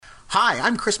Hi,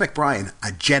 I'm Chris McBrien,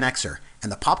 a Gen Xer,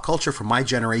 and the pop culture from my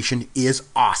generation is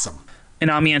awesome. And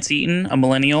I'm Yancey Eaton, a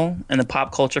millennial, and the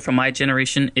pop culture from my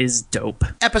generation is dope.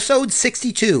 Episode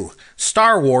 62,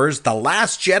 Star Wars The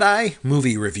Last Jedi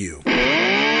Movie Review.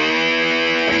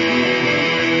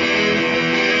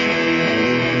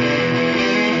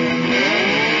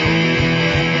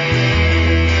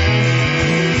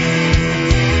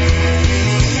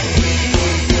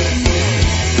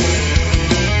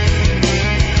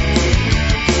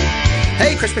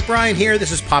 Chris McBrien here.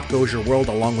 This is Pop Goes Your World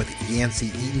along with Yancey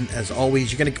Eaton. As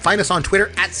always, you're going to find us on Twitter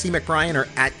at CMcBrien or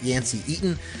at Yancey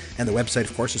Eaton. And the website,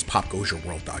 of course, is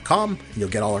popgoesyourworld.com. You'll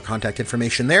get all our contact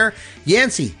information there.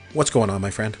 Yancey, what's going on, my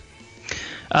friend?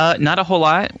 Not a whole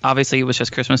lot. Obviously, it was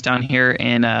just Christmas down here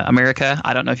in America.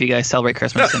 I don't know if you guys celebrate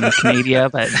Christmas in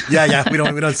Canada, but yeah, we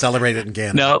don't celebrate it in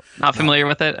Canada. No, not familiar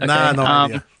with it. Okay. No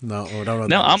idea. No, don't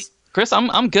know. Chris,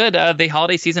 I'm good. The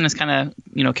holiday season is kind of,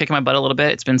 kicking my butt a little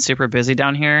bit. It's been super busy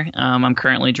down here. I'm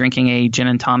currently drinking a gin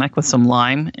and tonic with some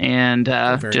lime and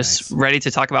just ready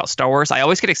to talk about Star Wars. I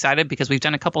always get excited because we've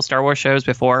done a couple Star Wars shows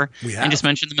before and just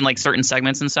mentioned them in like certain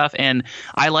segments and stuff. And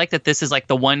I like that this is like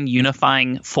the one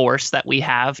unifying force that we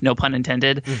have, no pun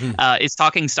intended, is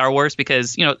talking Star Wars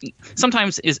because,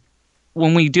 sometimes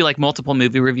when we do like multiple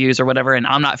movie reviews or whatever, and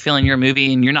I'm not feeling your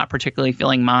movie and you're not particularly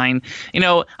feeling mine,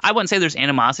 I wouldn't say there's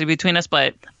animosity between us,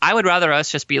 but I would rather us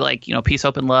just be like, peace,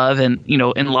 hope, and love and,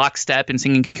 in lockstep and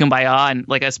singing Kumbaya and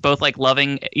like us both like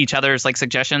loving each other's like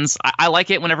suggestions. I like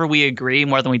it whenever we agree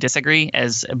more than we disagree,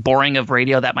 as boring of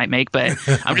radio that might make, but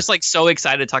I'm just like so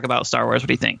excited to talk about Star Wars. What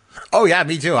do you think? Oh yeah,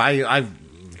 me too. I've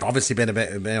obviously been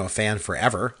a fan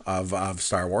forever of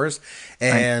Star Wars.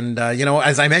 And,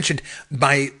 as I mentioned,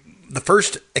 the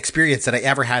first experience that I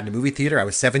ever had in a movie theater, I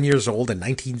was 7 years old in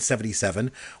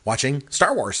 1977 watching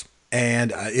Star Wars.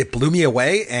 And it blew me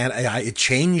away, and it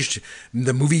changed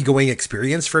the movie-going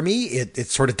experience for me. It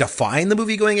sort of defined the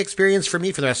movie-going experience for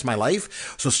me for the rest of my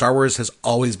life. So Star Wars has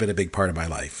always been a big part of my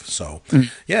life. So,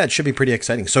 yeah, it should be pretty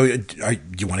exciting. So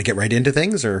you want to get right into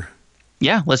things, or?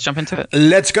 Yeah, let's jump into it.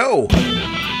 Let's go.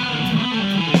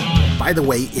 By the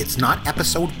way, it's not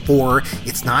episode 4.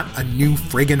 It's not A New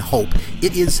Friggin' Hope.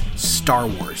 It is Star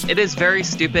Wars. It is very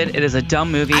stupid. It is a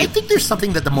dumb movie. I think there's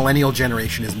something that the millennial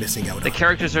generation is missing out on. The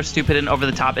characters are stupid and over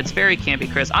the top. It's very campy,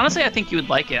 Chris. Honestly, I think you would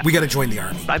like it. We got to join the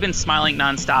army. I've been smiling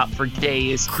nonstop for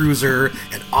days. Cruiser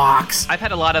and Ox. I've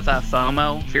had a lot of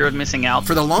FOMO, fear of missing out.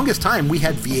 For the longest time, we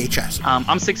had VHS. I'm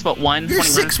 6'1". You're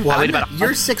 6'1". You're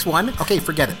 6'1". Okay,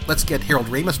 forget it. Let's get Harold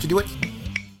Ramis to do it.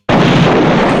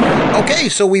 Okay,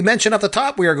 so we mentioned at the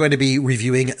top we are going to be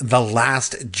reviewing The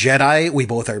Last Jedi. We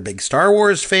both are big Star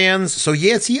Wars fans. So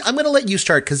Yancey, I'm going to let you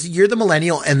start because you're the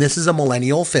millennial and this is a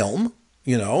millennial film,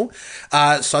 So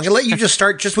I'm going to let you just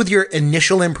start just with your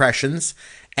initial impressions,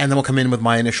 and then we'll come in with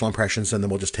my initial impressions, and then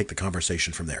we'll just take the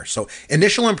conversation from there. So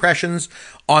initial impressions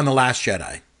on The Last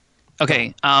Jedi.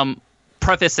 Okay,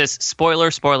 preface this,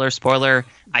 spoiler.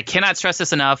 I cannot stress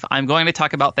this enough. I'm going to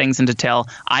talk about things in detail.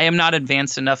 I am not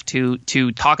advanced enough to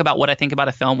talk about what I think about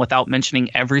a film without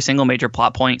mentioning every single major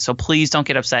plot point. So please don't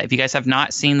get upset. If you guys have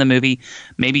not seen the movie,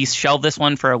 maybe shelve this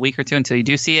one for a week or two until you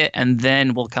do see it, and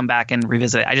then we'll come back and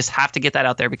revisit it. I just have to get that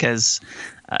out there because,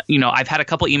 I've had a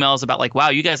couple emails about like, wow,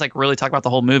 you guys like really talk about the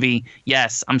whole movie.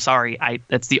 Yes, I'm sorry.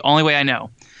 That's the only way I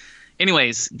know.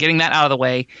 Anyways, getting that out of the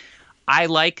way, I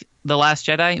like The Last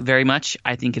Jedi very much.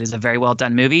 I think it is a very well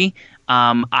done movie.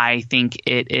 I think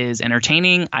it is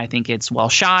entertaining. I think it's well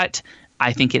shot.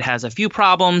 I think it has a few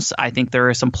problems. I think there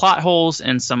are some plot holes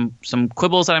and some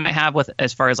quibbles that I might have with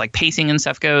as far as like pacing and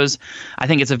stuff goes. I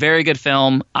think it's a very good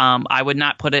film. I would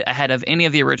not put it ahead of any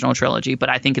of the original trilogy, but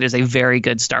I think it is a very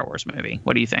good Star Wars movie.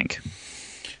 What do you think?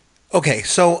 Okay,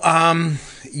 so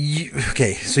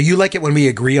you like it when we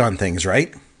agree on things,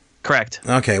 right? Correct.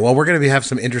 Okay, well, we're going to have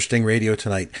some interesting radio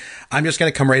tonight. I'm just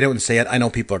going to come right out and say it. I know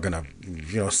people are going to,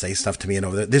 say stuff to me and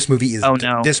over there. This movie is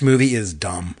This movie is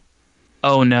dumb.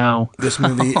 Oh no. This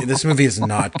movie is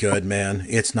not good, man.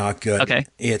 It's not good. Okay.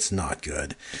 It's not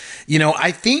good.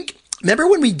 I think, remember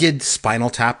when we did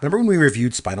Spinal Tap? Remember when we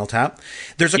reviewed Spinal Tap?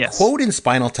 There's a quote in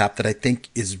Spinal Tap that I think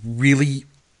is really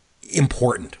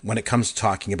important when it comes to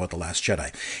talking about The Last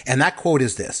Jedi. And that quote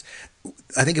is this.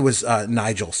 I think it was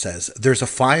Nigel says, there's a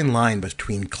fine line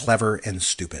between clever and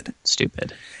stupid.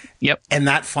 Stupid. Yep. And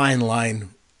that fine line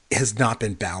has not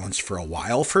been balanced for a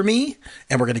while for me.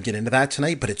 And we're going to get into that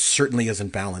tonight, but it certainly isn't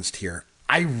balanced here.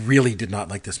 I really did not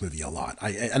like this movie a lot.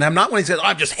 And I'm not when he says,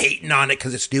 I'm just hating on it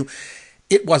because it's new.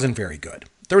 It wasn't very good.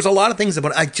 There was a lot of things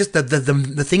about it.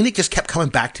 The thing that just kept coming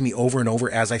back to me over and over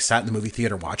as I sat in the movie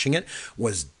theater watching it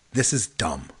was, this is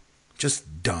dumb.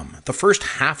 just dumb. The first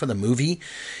half of the movie,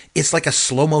 it's like a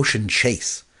slow motion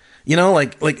chase. You know,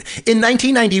 like in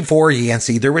 1994,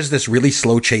 Yancey, there was this really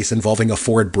slow chase involving a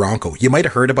Ford Bronco. You might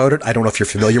have heard about it. I don't know if you're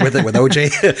familiar with it with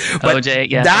OJ. But OJ,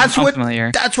 yeah, that's I'm what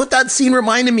familiar. That's what that scene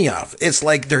reminded me of. It's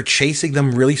like they're chasing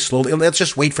them really slowly. Let's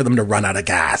just wait for them to run out of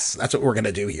gas. That's what we're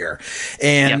gonna do here.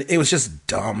 And it was just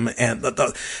dumb. And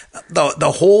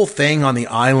the whole thing on the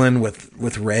island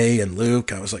with Ray and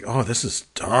Luke, I was like, oh, this is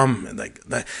dumb. And like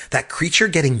that creature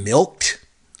getting milked.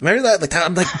 Remember that? Like,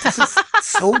 I'm like, this is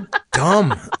so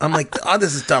dumb. I'm like, oh,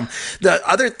 this is dumb. The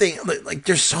other thing, like,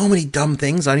 there's so many dumb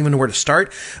things. I don't even know where to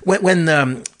start. When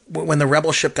the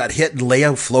rebel ship got hit and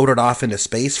Leia floated off into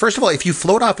space. First of all, if you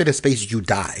float off into space, you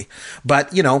die.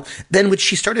 But you know, then when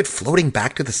she started floating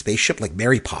back to the spaceship like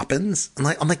Mary Poppins,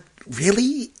 I'm like,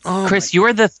 really? Oh, Chris, you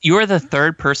are the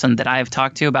third person that I have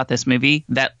talked to about this movie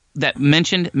that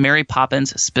mentioned Mary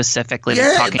Poppins specifically.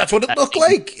 Yeah, that's what it looked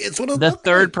like. It's what it looked like. The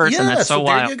third person. Yeah, that's so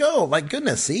wild. There you go. Like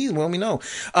goodness. See, well, we know.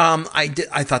 I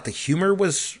thought the humor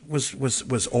was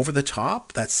over the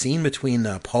top. That scene between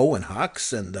Poe and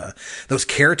Hux and those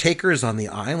caretakers on the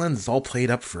island is all played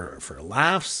up for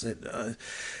laughs.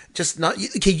 Just not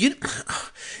okay. You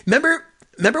remember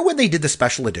when they did the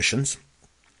special editions?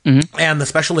 Mm-hmm. And the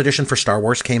special edition for Star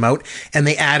Wars came out, and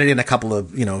they added in a couple of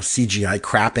CGI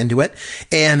crap into it.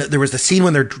 And there was the scene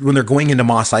when they're going into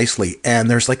Mos Eisley, and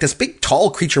there's like this big tall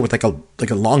creature with like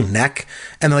a long neck,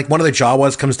 and like one of the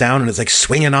Jawas comes down and it's like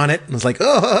swinging on it, and it's like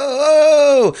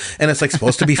oh, and it's like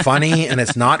supposed to be funny, and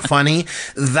it's not funny.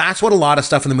 That's what a lot of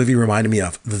stuff in the movie reminded me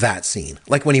of. That scene,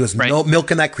 like when he was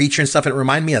milking that creature and stuff, it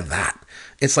reminded me of that.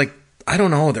 It's like, I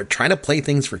don't know. They're trying to play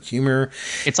things for humor.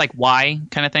 It's like, why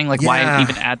kind of thing? Like, why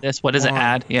even add this? What does it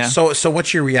add? Yeah. So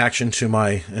what's your reaction to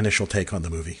my initial take on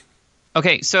the movie?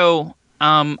 Okay, so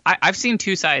I've seen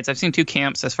two sides. I've seen two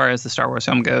camps as far as the Star Wars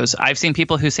film goes. I've seen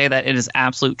people who say that it is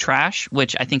absolute trash,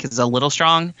 which I think is a little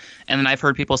strong. And then I've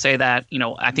heard people say that,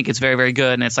 I think it's very, very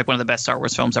good. And it's like one of the best Star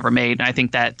Wars films ever made. And I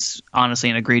think that's honestly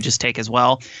an egregious take as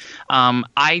well.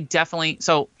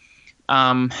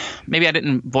 Maybe I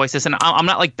didn't voice this, and I'm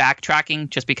not like backtracking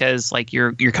just because like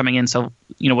you're coming in so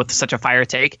with such a fire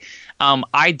take.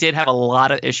 I did have a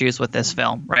lot of issues with this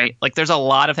film, right? Like there's a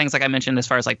lot of things like I mentioned as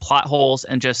far as like plot holes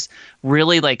and just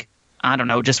really like I don't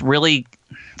know, just really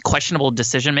questionable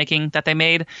decision making that they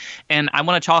made, and I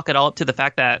want to chalk it all up to the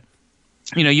fact that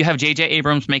you have J.J.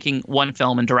 Abrams making one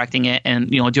film and directing it and,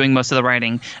 doing most of the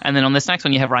writing. And then on this next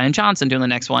one, you have Rian Johnson doing the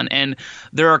next one. And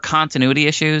there are continuity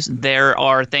issues. There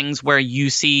are things where you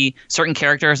see certain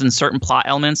characters and certain plot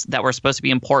elements that were supposed to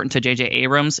be important to J.J.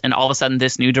 Abrams. And all of a sudden,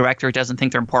 this new director doesn't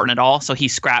think they're important at all. So he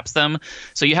scraps them.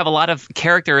 So you have a lot of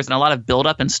characters and a lot of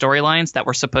buildup and storylines that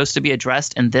were supposed to be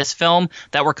addressed in this film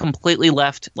that were completely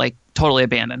left like totally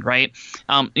abandoned, right?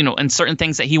 And certain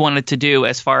things that he wanted to do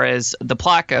as far as the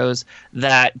plot goes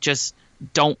that just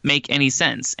don't make any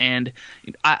sense. And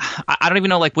I don't even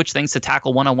know like which things to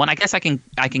tackle one-on-one. I guess I can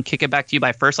kick it back to you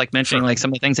by first like mentioning like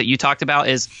some of the things that you talked about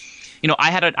is,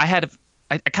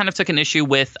 I kind of took an issue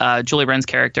with Julie Wren's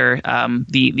character,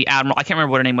 the admiral. I can't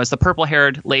remember what her name was. The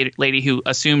purple-haired lady who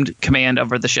assumed command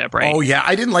over the ship, right? Oh yeah,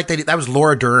 I didn't like that. That was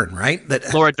Laura Dern, right?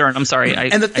 Laura Dern. I'm sorry.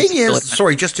 And the thing is,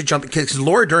 sorry, just to jump, because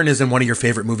Laura Dern is in one of your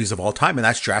favorite movies of all time, and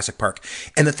that's Jurassic Park.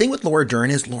 And the thing with Laura Dern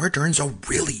is Laura Dern's a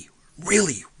really,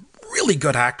 really, really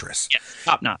good actress. Yeah,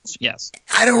 top notch. Yes.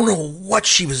 I don't know what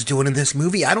she was doing in this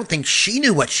movie. I don't think she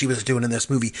knew what she was doing in this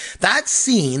movie. That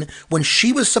scene when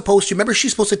she was supposed to, remember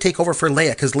she's supposed to take over for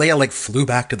Leia because Leia like flew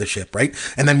back to the ship, right?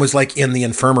 And then was like in the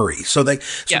infirmary.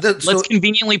 Let's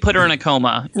conveniently put her in a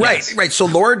coma. Right, yes. Right. So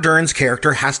Laura Dern's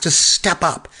character has to step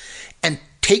up and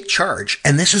take charge.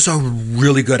 And this is a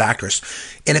really good actress.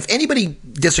 And if anybody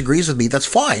disagrees with me, that's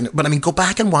fine. But I mean, go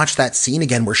back and watch that scene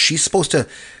again where she's supposed to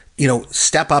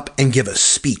step up and give a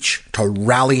speech to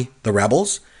rally the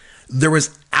rebels. There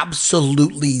was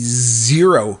absolutely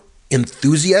zero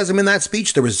enthusiasm in that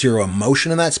speech. There was zero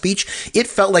emotion in that speech. It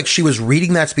felt like she was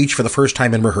reading that speech for the first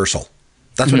time in rehearsal.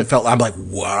 That's what it felt. I'm like,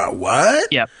 what?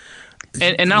 Yeah.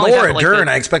 And not Laura only that, Dern,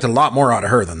 I expected a lot more out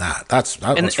of her than that.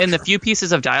 The few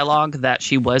pieces of dialogue that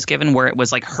she was given, where it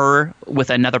was like her with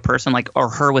another person, or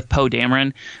her with Poe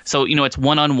Dameron. So it's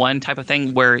one-on-one type of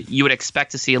thing where you would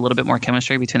expect to see a little bit more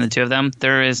chemistry between the two of them.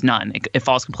 There is none. It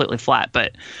falls completely flat.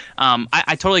 But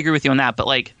I totally agree with you on that. But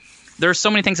like, there's so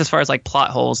many things as far as like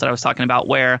plot holes that I was talking about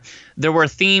where there were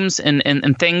themes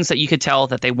and things that you could tell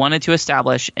that they wanted to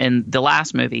establish in the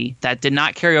last movie that did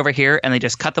not carry over here, and they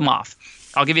just cut them off.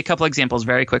 I'll give you a couple examples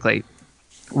very quickly.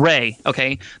 Rey,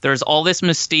 okay, there's all this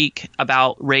mystique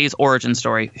about Rey's origin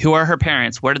story. Who are her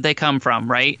parents? Where did they come from,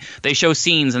 right? They show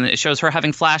scenes, and it shows her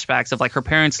having flashbacks of like her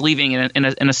parents leaving in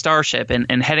a starship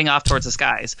and heading off towards the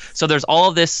skies. So there's all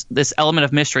of this element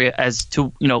of mystery as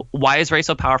to, you know, why is Rey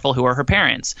so powerful? Who are her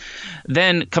parents?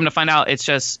 Then come to find out, it's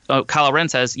just Kylo Ren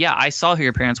says, yeah, I saw who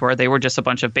your parents were. They were just a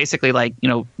bunch of basically like, you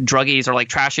know, druggies or like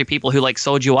trashy people who like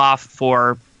sold you off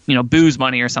for, you know, booze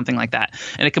money or something like that.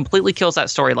 And it completely kills that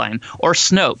storyline. Or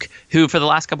Snoke, who for the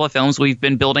last couple of films we've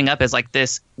been building up as like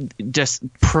this just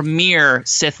premier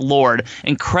Sith Lord,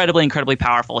 incredibly, incredibly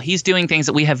powerful. He's doing things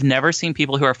that we have never seen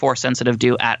people who are Force sensitive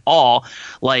do at all,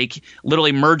 like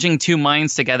literally merging two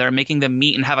minds together and making them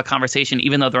meet and have a conversation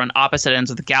even though they're on opposite ends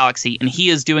of the galaxy. And he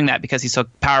is doing that because he's so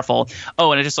powerful.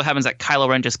 Oh, and it just so happens that Kylo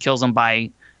Ren just kills him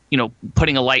by, you know,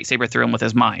 putting a lightsaber through him with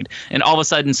his mind. And all of a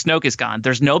sudden, Snoke is gone.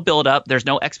 There's no build-up. There's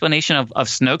no explanation of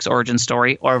Snoke's origin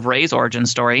story or of Rey's origin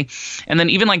story. And then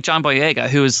even like John Boyega,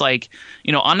 who is like,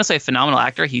 you know, honestly a phenomenal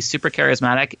actor. He's super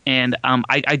charismatic. And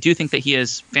I do think that he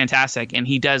is fantastic. And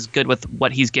he does good with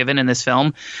what he's given in this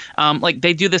film. Like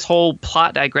they do this whole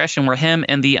plot digression where him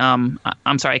and the, I'm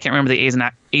sorry, I can't remember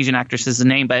the Asian actress's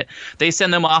name, but they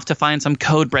send them off to find some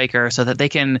code breaker so that they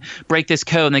can break this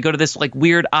code. And they go to this like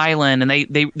weird island and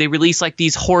they release like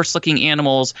these horse looking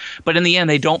animals, but in the end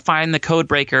they don't find the code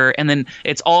breaker. And then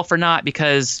it's all for naught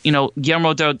because, you know,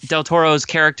 Guillermo del Toro's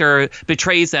character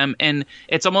betrays them. And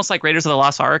it's almost like Raiders of the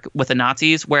Lost Ark with the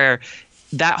Nazis, where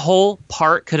that whole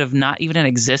part could have not even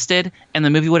existed and the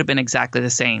movie would have been exactly the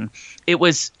same. It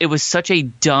was such a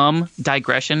dumb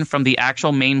digression from the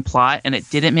actual main plot, and it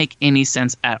didn't make any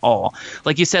sense at all.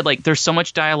 Like you said, like there's so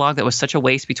much dialogue that was such a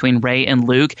waste between Rey and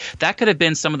Luke. That could have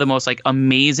been some of the most like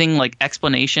amazing like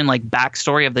explanation, like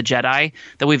backstory of the Jedi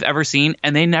that we've ever seen,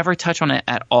 and they never touch on it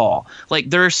at all. Like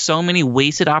there are so many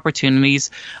wasted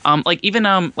opportunities. Like even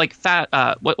like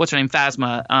what's her name,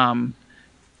 Phasma.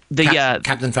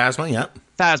 Captain Phasma, yeah.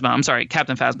 Phasma, I'm sorry,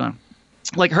 Captain Phasma.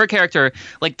 Like her character,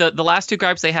 like the last two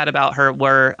gripes they had about her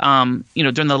were, you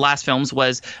know, during the last films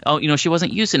was, oh, you know, she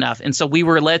wasn't used enough. And so we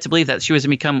were led to believe that she was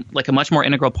going to become like a much more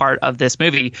integral part of this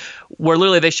movie, where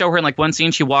literally they show her in like one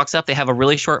scene, she walks up, they have a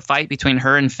really short fight between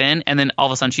her and Finn, and then all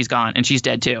of a sudden she's gone and she's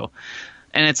dead too.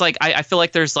 And it's like I feel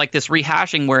like there's like this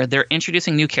rehashing where they're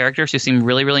introducing new characters who seem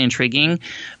really, really intriguing.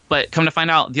 But come to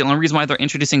find out, the only reason why they're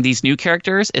introducing these new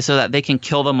characters is so that they can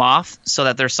kill them off, so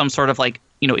that there's some sort of like,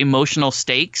 you know, emotional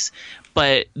stakes.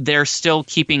 But they're still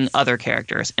keeping other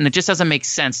characters. And it just doesn't make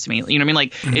sense to me. You know what I mean?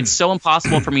 Like, it's so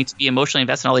impossible for me to be emotionally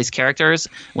invested in all these characters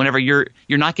whenever you're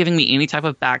not giving me any type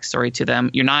of backstory to them.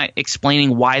 You're not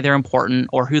explaining why they're important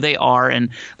or who they are. And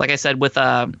like I said, with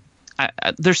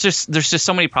there's just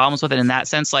so many problems with it in that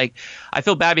sense. Like, I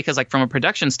feel bad because like from a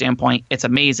production standpoint, it's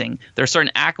amazing. There are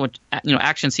certain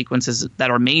action sequences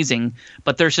that are amazing,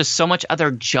 but there's just so much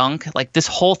other junk. Like this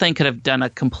whole thing could have done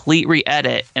a complete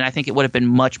re-edit, and I think it would have been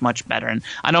much, much better. And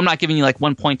I know I'm not giving you like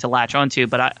one point to latch onto,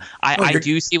 but I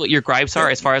do see what your gripes are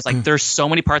as far as like there's so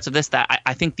many parts of this that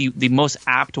I think the most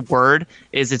apt word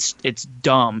is it's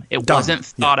dumb. It wasn't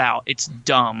thought out. It's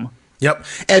dumb. Yep.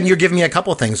 And you're giving me a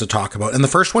couple of things to talk about. And the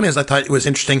first one is, I thought it was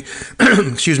interesting.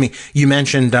 Excuse me. You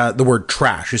mentioned the word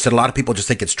trash. You said a lot of people just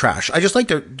think it's trash. I just like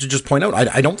to just point out,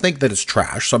 I don't think that it's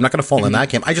trash. So I'm not going to fall in that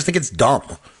camp. I just think it's dumb.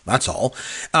 That's all.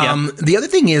 The other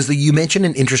thing is that you mentioned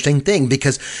an interesting thing,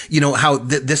 because you know how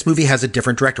this movie has a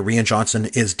different director. Rian Johnson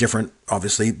is different.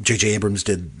 Obviously, J.J. Abrams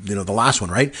did, you know, the last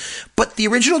one, right? But the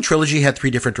original trilogy had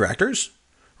 3 different directors,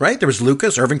 right? There was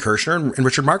Lucas, Irvin Kershner, and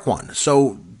Richard Marquand.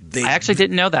 So I actually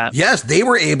didn't know that. Yes, they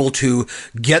were able to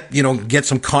get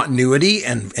some continuity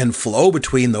and flow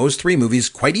between those 3 movies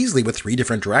quite easily with 3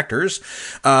 different directors.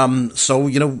 So,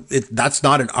 you know, that's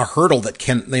not a hurdle that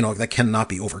cannot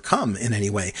be overcome in any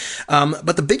way.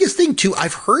 But the biggest thing too,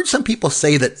 I've heard some people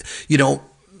say that, you know,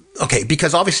 okay,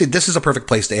 because obviously this is a perfect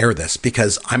place to air this,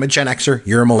 because I'm a Gen Xer,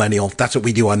 you're a millennial. That's what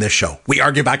we do on this show. We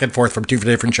argue back and forth from 2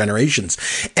 different generations.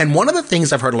 And one of the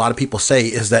things I've heard a lot of people say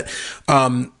is that,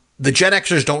 the Gen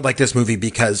Xers don't like this movie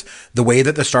because the way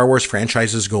that the Star Wars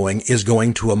franchise is going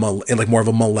to more of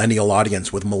a millennial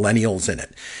audience with millennials in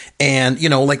it. And, you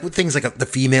know, like with things like the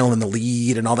female in the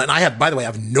lead and all that. And by the way,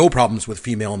 I have no problems with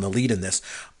female in the lead in this.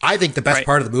 I think the best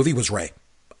part of the movie was Rey.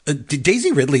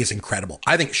 Daisy Ridley is incredible.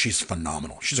 I think she's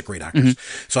phenomenal. She's a great actress.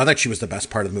 So I thought she was the best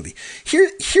part of the movie.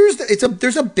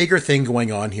 There's a bigger thing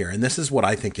going on here. And this is what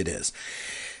I think it is.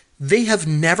 They have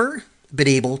never been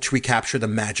able to recapture the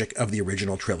magic of the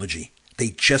original trilogy. They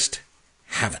just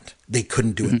haven't. They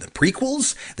couldn't do it in the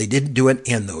prequels. They didn't do it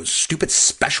in those stupid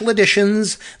special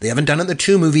editions. They haven't done it in the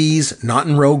 2 movies, not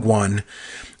in Rogue One.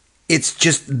 It's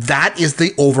just, that is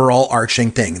the overall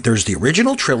arching thing. There's the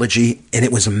original trilogy, and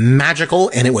it was magical,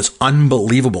 and it was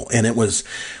unbelievable, and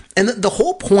the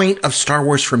whole point of Star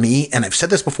Wars for me, and I've said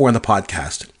this before in the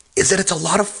podcast, is that it's a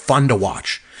lot of fun to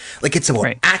watch. Like, it's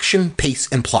about action,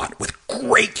 pace, and plot with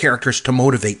great characters to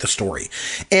motivate the story.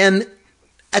 And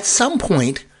at some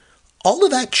point, all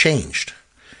of that changed.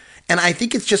 And I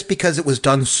think it's just because it was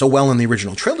done so well in the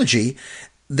original trilogy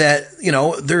that,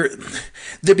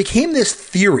 there became this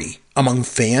theory among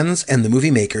fans and the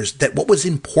movie makers that what was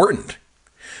important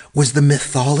was the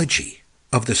mythology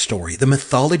of the story, the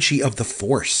mythology of the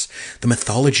Force, the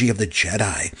mythology of the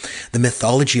Jedi, the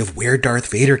mythology of where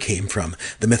Darth Vader came from,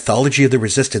 the mythology of the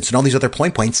Resistance, and all these other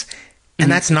points.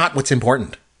 And that's not what's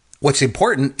important. What's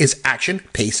important is action,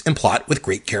 pace, and plot with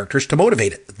great characters to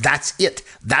motivate it. That's it.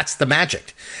 That's the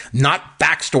magic. Not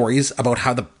backstories about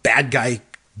how the bad guy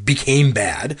became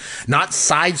bad, not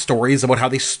side stories about how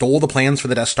they stole the plans for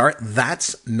the Death Star.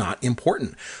 That's not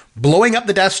important. Blowing up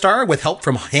the Death Star with help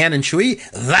from Han and Chewie,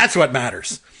 that's what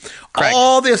matters. Correct.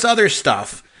 All this other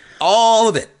stuff, all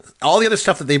of it, all the other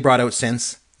stuff that they brought out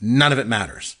since, none of it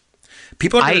matters.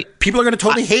 People are going to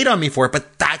totally hate on me for it,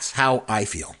 but that's how I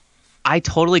feel. I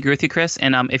totally agree with you, Chris.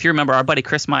 And if you remember, our buddy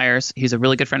Chris Myers, he's a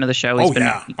really good friend of the show. He's been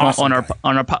awesome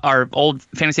on our old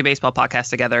fantasy baseball podcast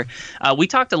together. We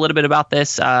talked a little bit about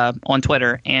this on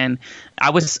Twitter, and I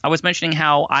was mentioning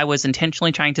how I was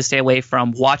intentionally trying to stay away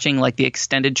from watching like the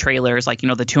extended trailers, like, the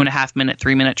 2.5 minute,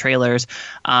 3 minute trailers.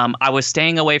 I was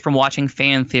staying away from watching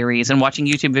fan theories and watching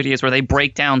YouTube videos where they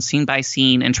break down scene by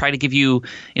scene and try to give you,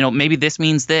 maybe this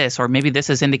means this, or maybe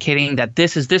this is indicating that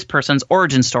this is this person's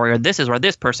origin story, or this is where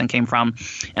this person came from.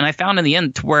 And I found in the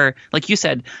end to where, like you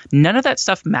said, none of that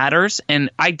stuff matters. And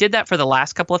I did that for the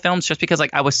last couple of films just because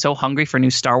like I was so hungry for new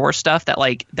Star Wars stuff that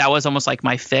like that was almost like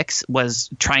my fix, was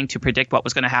trying to predict what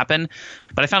was going to happen.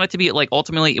 But I found it to be like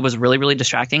ultimately it was really, really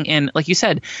distracting. And like you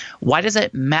said, why does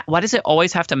it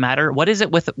always have to matter? What is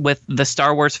it with the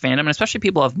Star Wars fandom, and especially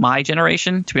people of my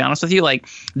generation, to be honest with you, like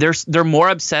they're more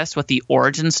obsessed with the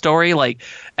origin story. Like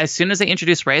as soon as they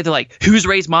introduce Rey, they're like, who's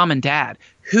Rey's mom and dad?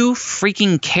 Who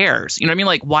freaking cares? You know what I mean?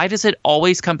 Like, why does it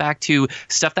always come back to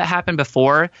stuff that happened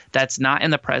before that's not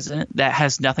in the present, that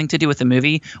has nothing to do with the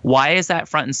movie? Why is that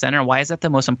front and center? Why is that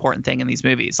the most important thing in these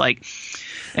movies? Like,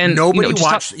 and nobody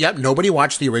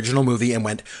watched the original movie and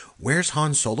went, where's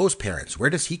Han Solo's parents? Where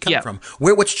does he come from?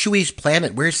 What's Chewie's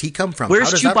planet? Where's he come from?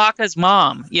 Where's Chewbacca's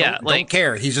mom? Yeah. Don't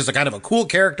care. He's just a kind of a cool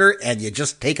character, and you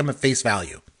just take him at face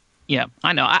value. Yeah,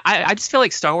 I know. I just feel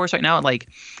like Star Wars right now, like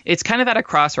it's kind of at a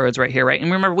crossroads right here, right?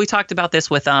 And remember, we talked about this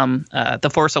with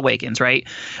The Force Awakens, right?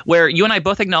 Where you and I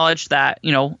both acknowledged that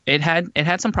it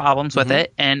had some problems with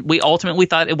it, and we ultimately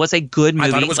thought it was a good movie.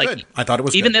 I thought it was good. I thought it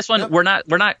was even good. This one. Yep.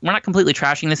 We're not completely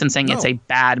trashing this and saying it's a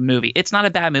bad movie. It's not a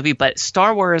bad movie, but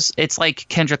Star Wars, it's like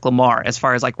Kendrick Lamar as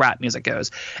far as like rap music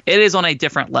goes. It is on a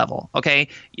different level. Okay,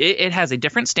 it has a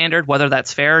different standard, whether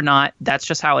that's fair or not. That's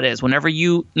just how it is. Whenever if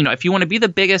you want to be the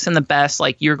biggest and the best,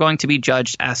 like you're going to be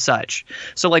judged as such.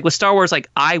 So like with Star Wars,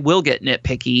 like I will get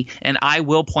nitpicky and I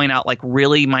will point out like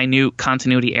really minute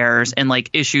continuity errors and like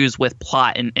issues with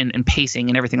plot and pacing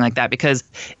and everything like that, because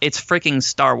it's freaking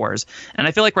Star Wars. And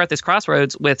I feel like we're at this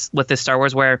crossroads with this Star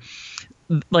Wars where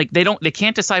like they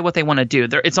can't decide what they want to do.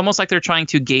 It's almost like they're trying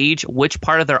to gauge which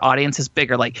part of their audience is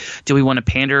bigger. Like, do we want to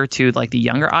pander to like the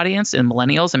younger audience and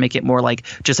millennials and make it more like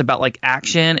just about like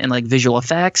action and like visual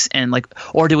effects, and like,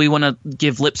 or do we want to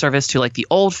give lip service to like the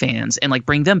old fans and like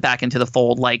bring them back into the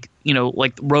fold, like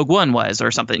like Rogue One was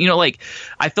or something. Like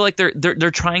I feel like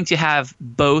they're trying to have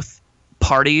both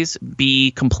parties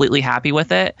be completely happy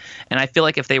with it. And I feel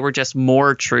like if they were just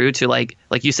more true to like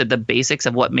you said, the basics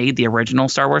of what made the original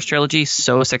Star Wars trilogy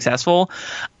so successful,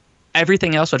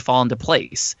 everything else would fall into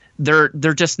place. They're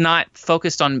just not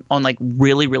focused on like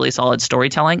really, really solid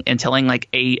storytelling and telling like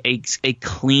a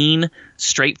clean,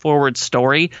 straightforward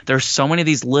story. There's so many of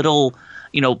these little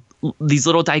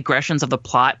digressions of the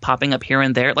plot popping up here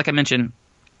and there. Like I mentioned,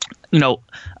 John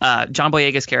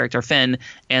Boyega's character Finn,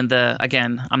 and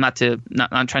I'm not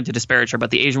trying to disparage her,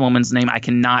 but the Asian woman's name, I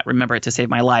cannot remember it to save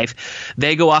my life.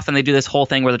 They go off and they do this whole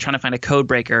thing where they're trying to find a code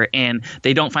breaker, and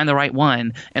they don't find the right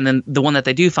one, and then the one that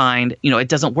they do find, it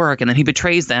doesn't work, and then he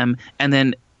betrays them, and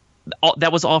then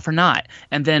that was all for naught.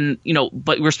 And then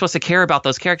but we're supposed to care about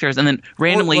those characters, and then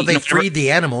randomly they freed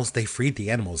the animals. They freed the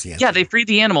animals. Yeah, they freed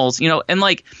the animals. And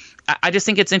like I just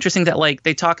think it's interesting that like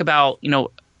they talk about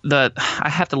I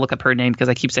have to look up her name because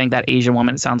I keep saying that Asian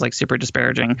woman. It sounds like super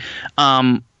disparaging.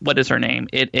 What is her name?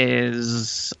 It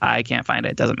is, I can't find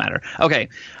it. It doesn't matter. Okay.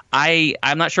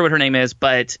 I'm not sure what her name is,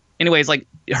 but anyways, like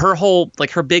her whole,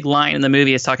 like her big line in the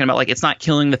movie is talking about like it's not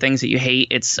killing the things that you hate,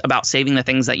 it's about saving the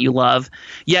things that you love.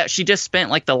 Yet she just spent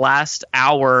like the last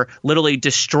hour literally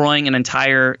destroying an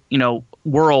entire,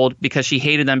 world because she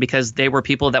hated them because they were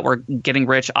people that were getting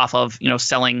rich off of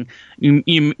selling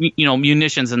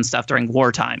munitions and stuff during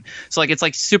wartime. So like it's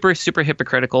like super super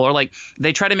hypocritical. Or like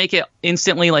they try to make it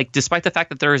instantly, like despite the fact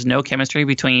that there is no chemistry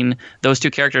between those two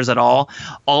characters at all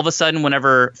of a sudden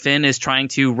whenever Finn is trying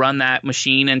to run that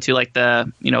machine into like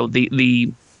the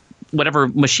the whatever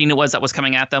machine it was that was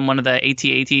coming at them, one of the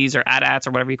AT-ATs or AT-ATs or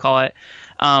whatever you call it,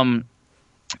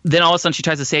 then all of a sudden she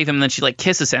tries to save him and then she like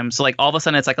kisses him. So like all of a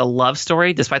sudden it's like a love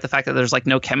story despite the fact that there's like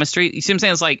no chemistry. You see what I'm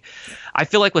saying? It's like, I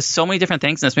feel like with so many different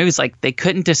things in this movie, it's like they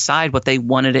couldn't decide what they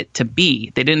wanted it to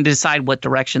be. They didn't decide what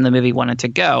direction the movie wanted to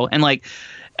go. And like,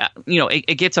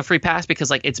 it gets a free pass because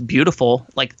like it's beautiful.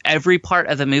 Like every part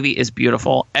of the movie is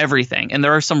beautiful, everything. And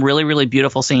there are some really, really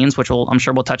beautiful scenes, which I'm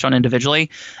sure we'll touch on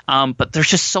individually. But there's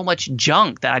just so much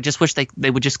junk that I just wish they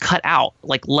would just cut out.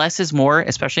 Like less is more,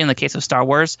 especially in the case of Star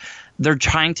Wars. They're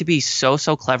trying to be so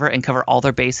clever and cover all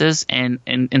their bases. And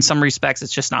in some respects,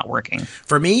 it's just not working.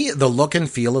 For me, the look and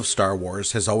feel of Star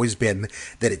Wars has always been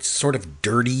that it's sort of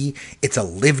dirty. It's a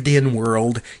lived in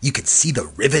world. You can see the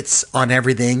rivets on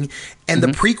everything. And the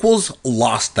prequels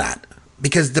lost that.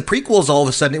 Because the prequels, all of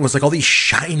a sudden, it was like all these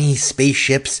shiny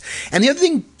spaceships. And the other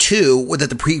thing, too, that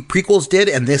the prequels did,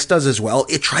 and this does as well,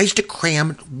 it tries to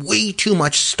cram way too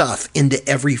much stuff into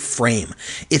every frame.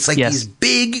 It's like these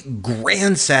big,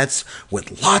 grand sets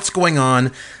with lots going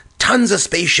on, tons of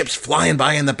spaceships flying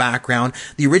by in the background.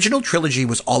 The original trilogy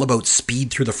was all about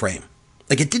speed through the frame.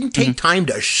 Like, it didn't take time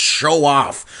to show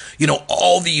off,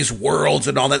 all these worlds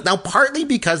and all that. Now, partly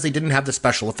because they didn't have the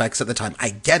special effects at the time.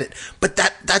 I get it. But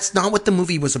that's not what the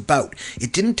movie was about.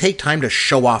 It didn't take time to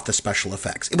show off the special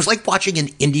effects. It was like watching an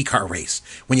IndyCar race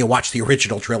when you watch the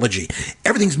original trilogy.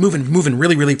 Everything's moving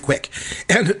really, really quick.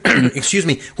 And, excuse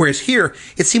me, whereas here,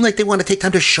 it seemed like they wanted to take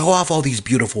time to show off all these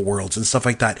beautiful worlds and stuff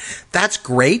like that. That's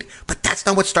great, but that's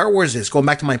not what Star Wars is. Going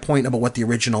back to my point about what the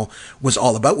original was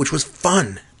all about, which was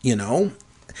fun.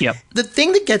 Yep. The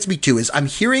thing that gets me too is I'm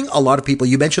hearing a lot of people,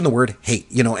 you mentioned the word hate,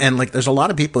 and like there's a lot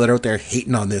of people that are out there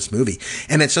hating on this movie.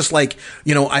 And it's just like,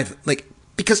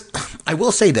 because I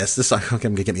will say this okay, I'm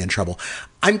going to get me in trouble.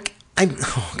 I'm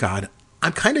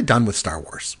kind of done with Star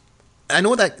Wars. I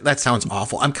know that sounds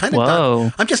awful. I'm kind of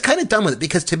done. I'm just kind of done with it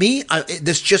because to me,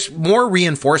 this just more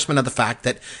reinforcement of the fact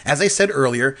that, as I said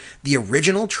earlier, the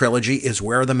original trilogy is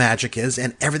where the magic is,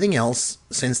 and everything else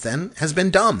since then has been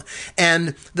dumb.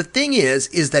 And the thing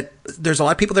is that there's a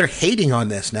lot of people that are hating on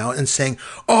this now and saying,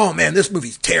 "Oh man, this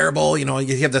movie's terrible." You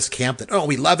have this camp that, "Oh,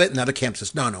 we love it," and the other camp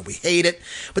says, "No, we hate it."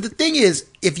 But the thing is,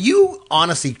 if you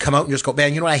honestly come out and just go,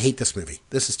 "Man, I hate this movie.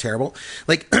 This is terrible."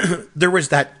 Like there was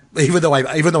that. Even though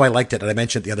I liked it, and I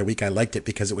mentioned the other week I liked it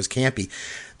because it was campy.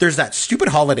 There's that stupid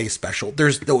holiday special.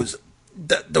 There's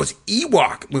those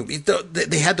Ewok movies.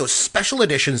 They had those special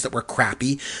editions that were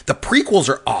crappy. The prequels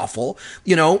are awful.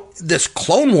 This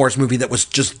Clone Wars movie that was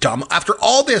just dumb. After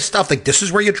all this stuff, like this is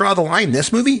where you draw the line.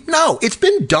 This movie, no, it's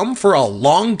been dumb for a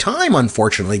long time.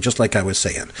 Unfortunately, just like I was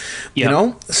saying,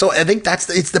 So I think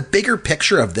it's the bigger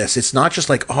picture of this. It's not just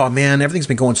like, oh man, everything's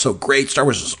been going so great. Star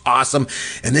Wars is awesome,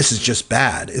 and this is just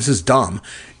bad. This is dumb.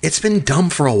 It's been dumb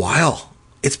for a while.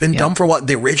 It's been dumb for what?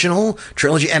 The original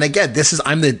trilogy. And again,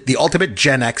 I'm the ultimate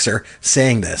Gen Xer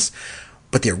saying this,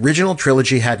 but the original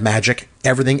trilogy had magic.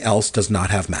 Everything else does not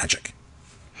have magic.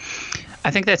 I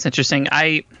think that's interesting.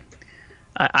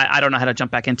 I don't know how to jump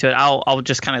back into it. I'll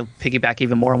just kind of piggyback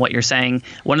even more on what you're saying.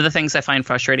 One of the things I find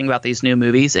frustrating about these new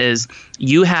movies is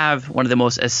you have one of the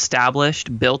most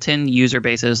established built-in user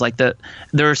bases. Like there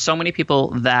are so many people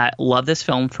that love this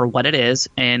film for what it is,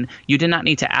 and you did not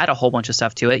need to add a whole bunch of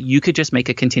stuff to it. You could just make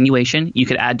a continuation. You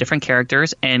could add different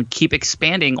characters and keep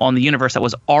expanding on the universe that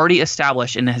was already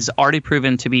established and has already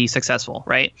proven to be successful,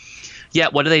 right?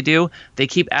 Yet what do? They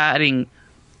keep adding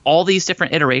all these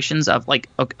different iterations of like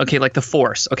the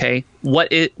Force, what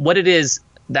it is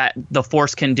that the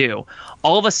Force can do.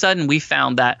 All of a sudden we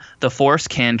found that the Force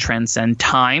can transcend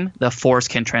time, the Force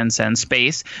can transcend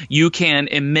space. You can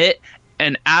emit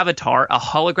an avatar, a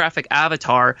holographic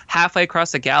avatar halfway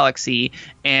across the galaxy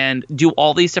and do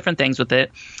all these different things with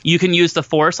it. You can use the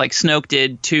Force like Snoke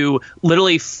did to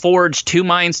literally forge two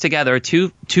minds together,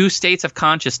 two states of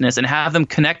consciousness, and have them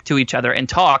connect to each other and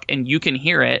talk, and you can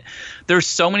hear it. There's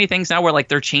so many things now where like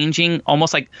they're changing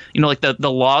almost like, like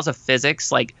the laws of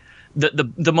physics, like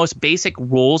the most basic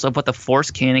rules of what the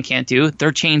Force can and can't do,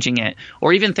 they're changing it.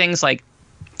 Or even things like,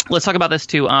 let's talk about this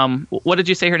too. What did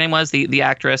you say her name was? The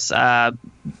actress. Oh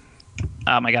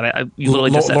my God! You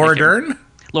literally just said Laura Dern.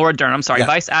 Laura Dern. I'm sorry, Yeah.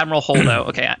 Vice Admiral Holdo.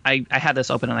 Okay, I had this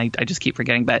open and I just keep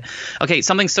forgetting. But okay,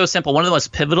 something so simple. One of the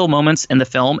most pivotal moments in the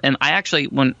film, and I actually,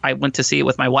 when I went to see it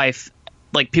with my wife,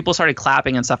 like people started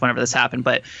clapping and stuff whenever this happened.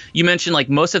 But you mentioned like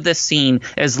most of this scene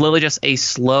is literally just a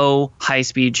slow high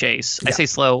speed chase. Yeah. I say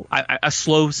slow, a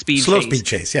slow speed Slow chase. speed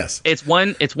chase, yes. It's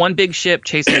one big ship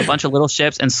chasing a bunch of little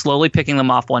ships and slowly picking them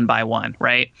off one by one,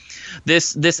 right?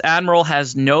 This admiral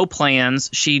has no plans.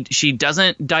 She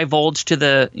doesn't divulge to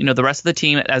the rest of the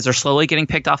team as they're slowly getting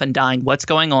picked off and dying what's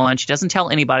going on. She doesn't tell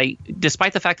anybody,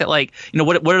 despite the fact that like,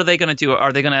 what are they going to do?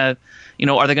 Are they going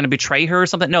to betray her or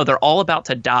something? No, they're all about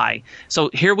to die. So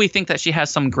here we think that she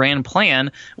has some grand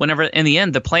plan, whenever in the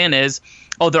end the plan is,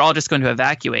 oh, they're all just going to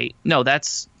evacuate. No, that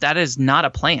is not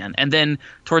a plan. And then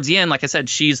towards the end, like I said,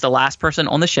 she's the last person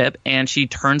on the ship, and she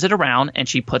turns it around and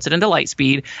she puts it into light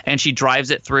speed and she drives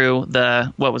it through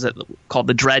the, what was it called,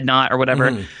 the Dreadnought or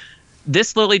whatever.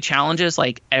 This literally challenges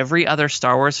like every other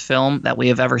Star Wars film that we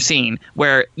have ever seen,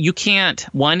 where you can't,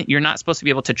 one, you're not supposed to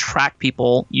be able to track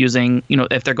people using,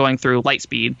 if they're going through light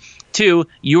speed. Two,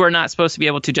 you are not supposed to be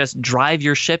able to just drive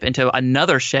your ship into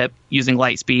another ship using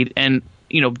light speed and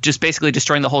just basically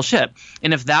destroying the whole ship.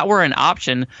 And if that were an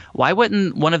option, why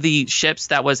wouldn't one of the ships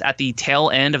that was at the tail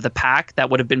end of the pack that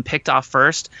would have been picked off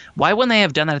first, why wouldn't they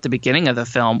have done that at the beginning of the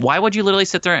film? Why would you literally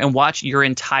sit there and watch your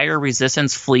entire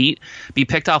Resistance fleet be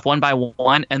picked off one by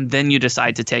one and then you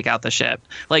decide to take out the ship?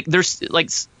 Like there's like,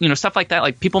 stuff like that.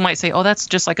 Like people might say, oh, that's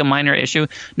just like a minor issue.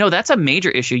 No, that's a major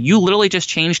issue. You literally just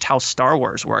changed how Star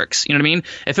Wars works. You know what I mean?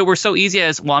 If it were so easy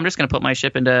as, well, I'm just going to put my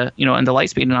ship into light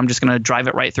speed and I'm just going to drive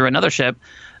it right through another ship.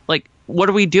 Like, what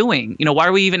are we doing? Why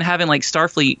are we even having like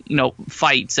Starfleet,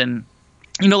 fights and,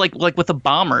 like with the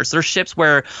bombers, there's ships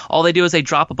where all they do is they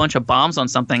drop a bunch of bombs on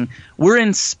something. We're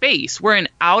in space. We're in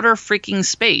outer freaking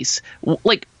space.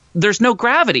 Like, there's no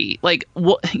gravity. Like,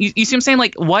 you see what I'm saying?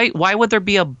 Like, why would there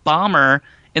be a bomber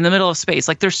in the middle of space?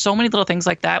 Like, there's so many little things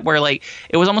like that where like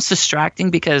it was almost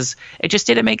distracting because it just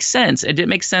didn't make sense. It didn't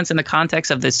make sense in the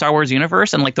context of the Star Wars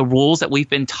universe and like the rules that we've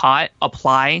been taught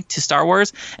apply to Star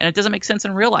Wars, and it doesn't make sense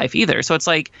in real life either. So it's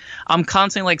like I'm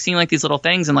constantly like seeing like these little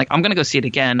things and like I'm gonna go see it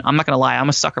again. I'm not gonna lie, I'm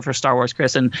a sucker for Star Wars,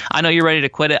 Chris, and I know you're ready to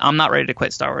quit it. I'm not ready to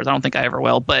quit Star Wars. I don't think I ever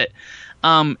will, but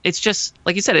it's just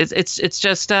like you said, it's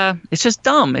just dumb.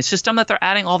 It's just dumb that they're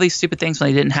adding all these stupid things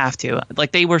when they didn't have to.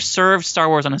 Like they were served Star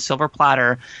Wars on a silver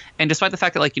platter, and despite the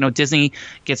fact that like Disney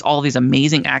gets all these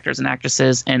amazing actors and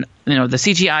actresses, and the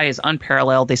CGI is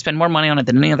unparalleled. They spend more money on it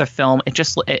than any other film. It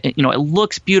just it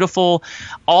looks beautiful.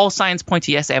 All signs point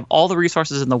to yes, they have all the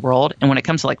resources in the world, and when it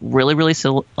comes to like really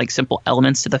simple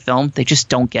elements to the film, they just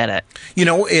don't get it.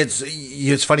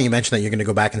 It's funny you mentioned that you're going to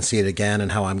go back and see it again,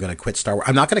 and how I'm going to quit Star Wars.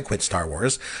 I'm not going to quit Star Wars.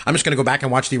 I'm just going to go back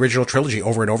and watch the original trilogy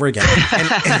over and over again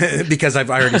because I've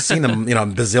already seen them, a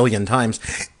bazillion times.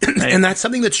 Right. And that's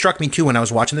something that struck me too when I was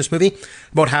watching this movie.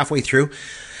 About halfway through,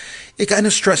 it kind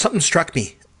of something struck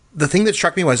me. The thing that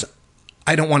struck me was,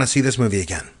 I don't want to see this movie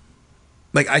again.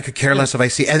 Like I could care less if I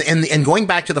see. And going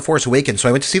back to The Force Awakens, so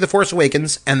I went to see The Force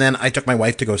Awakens, and then I took my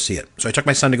wife to go see it. So I took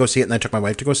my son to go see it, and then I took my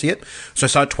wife to go see it. So I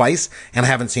saw it twice, and I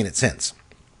haven't seen it since.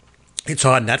 It's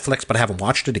on Netflix, but I haven't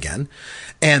watched it again.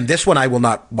 And this one I will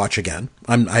not watch again.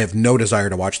 I have no desire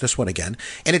to watch this one again.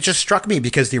 And it just struck me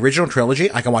because the original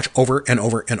trilogy I can watch over and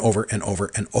over and over and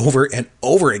over and over and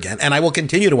over again. And I will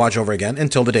continue to watch over again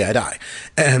until the day I die.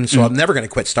 And so I'm never going to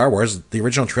quit Star Wars. The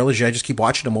original trilogy, I just keep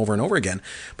watching them over and over again.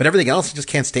 But everything else, I just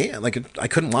can't stand. Like, I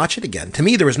couldn't watch it again. To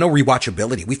me, there was no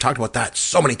rewatchability. We've talked about that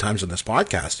so many times on this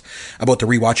podcast, about the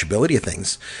rewatchability of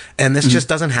things. And this just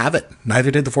doesn't have it.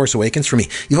 Neither did The Force Awakens for me.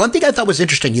 The one thing I thought was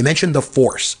interesting, you mentioned the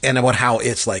Force and about how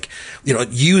it's like,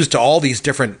 used to all these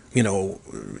different,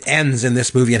 ends in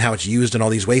this movie and how it's used in all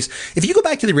these ways. If you go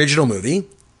back to the original movie,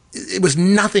 it was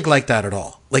nothing like that at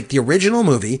all. Like the original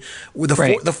movie,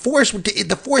 the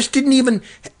Force didn't even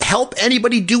help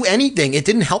anybody do anything. It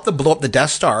didn't help them blow up the Death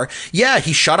Star. Yeah,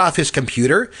 he shut off his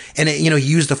computer and he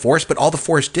used the Force, but all the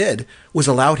Force did was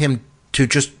allowed him to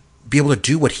just be able to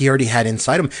do what he already had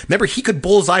inside him. Remember, he could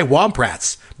bullseye womp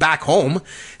rats back home.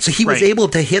 So he was able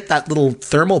to hit that little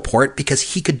thermal port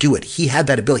because he could do it. He had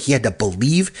that ability. He had to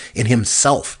believe in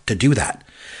himself to do that.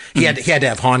 He had to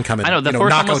have Han come in. I know the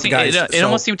Force almost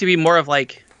almost seemed to be more of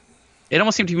like,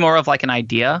 an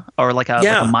idea or like a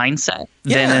mindset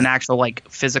than an actual like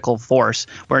physical force.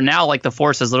 Where now like the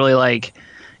Force is literally like,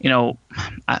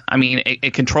 I mean,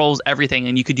 it controls everything,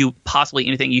 and you could do possibly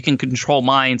anything. You can control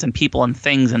minds and people and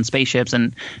things and spaceships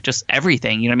and just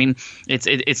everything. You know what I mean?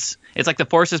 It's like the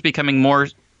Force is becoming more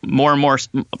more and more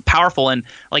powerful, and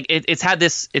like it's had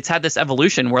this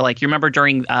evolution where, like, you remember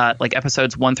during like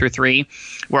episodes 1 through 3,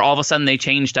 where all of a sudden they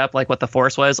changed up like what the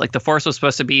Force was. Like the Force was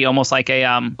supposed to be almost like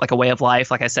a way of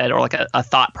life, like I said, or like a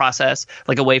thought process,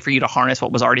 like a way for you to harness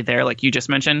what was already there, like you just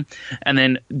mentioned. And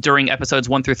then during episodes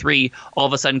 1 through 3, all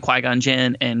of a sudden Qui-Gon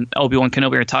Jinn and Obi-Wan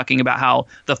Kenobi are talking about how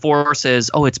the Force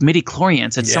is, it's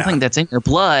midi-chlorians, it's something that's in your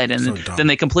blood. And then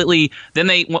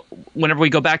whenever we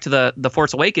go back to the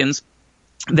Force Awakens,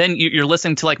 then you're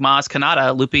listening to like Maz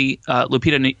Kanata,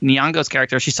 Lupita Nyong'o's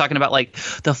character. She's talking about like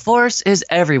the Force is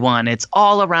everyone. It's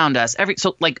all around us.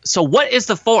 So what is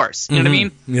the Force? You know what I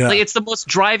mean? Yeah. Like it's the most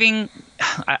driving.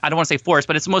 I don't want to say force,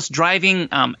 but it's the most driving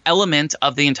element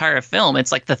of the entire film.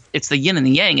 It's like it's the yin and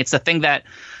the yang. It's the thing that,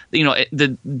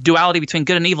 the duality between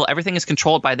good and evil. Everything is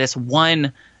controlled by this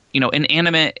one,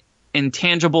 inanimate,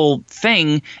 intangible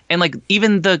thing, and like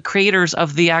even the creators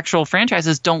of the actual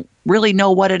franchises don't really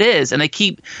know what it is, and they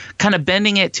keep kind of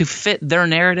bending it to fit their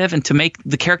narrative and to make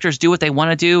the characters do what they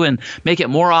want to do and make it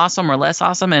more awesome or less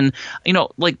awesome. And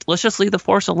like, let's just leave the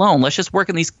Force alone. Let's just work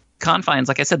in these confines.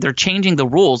 Like I said, they're changing the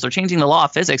rules, they're changing the law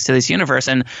of physics to this universe,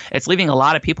 and it's leaving a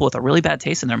lot of people with a really bad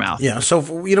taste in their mouth. Yeah. So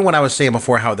what I was saying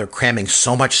before, how they're cramming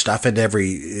so much stuff into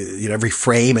every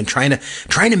frame and trying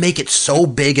to make it so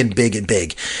big and big and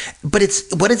big, but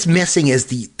what it's missing is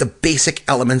the basic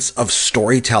elements of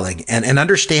storytelling and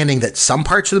understanding that some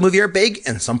parts of the movie are big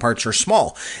and some parts are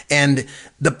small. And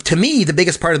to me, the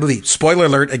biggest part of the movie, spoiler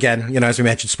alert again, as we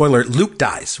mentioned, spoiler, Luke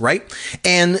dies, right?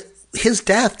 And his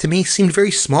death to me seemed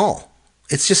very small.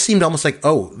 It just seemed almost like,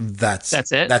 that's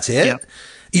it. That's it. Yep.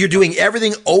 You're doing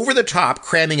everything over the top,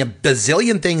 cramming a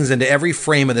bazillion things into every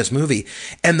frame of this movie.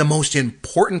 And the most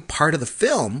important part of the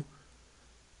film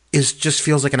just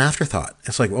feels like an afterthought.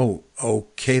 It's like,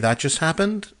 okay, that just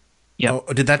happened. Yeah.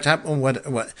 Oh, did that happen? What?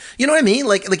 You know what I mean?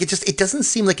 Like it doesn't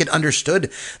seem like it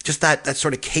understood just that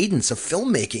sort of cadence of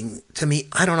filmmaking to me.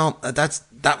 I don't know.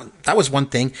 That was one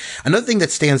thing. Another thing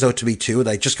that stands out to me too, that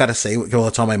I just got to say,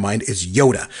 it's on my mind, is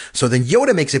Yoda. So then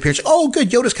Yoda makes an appearance. Oh, good,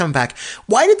 Yoda's coming back.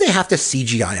 Why did they have to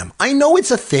CGI him? I know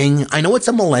it's a thing. I know it's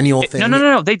a millennial thing.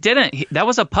 No, they didn't. That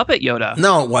was a puppet Yoda.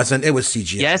 No, it wasn't. It was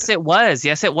CGI. Yes, it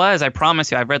was. I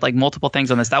promise you. I've read like multiple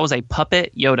things on this. That was a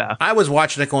puppet Yoda. I was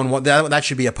watching it going, well, that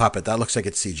should be a puppet. That looks like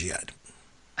it's CGI'd.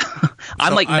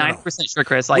 I'm like 90% sure,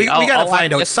 Chris. Like, we gotta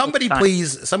find out. Somebody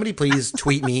please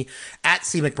tweet me at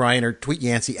C McBrien or tweet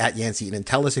Yancey at Yancey and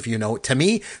tell us if you know. To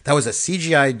me, that was a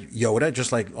CGI Yoda,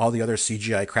 just like all the other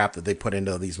CGI crap that they put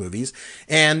into these movies.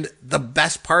 And the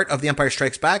best part of The Empire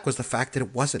Strikes Back was the fact that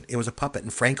it wasn't. It was a puppet,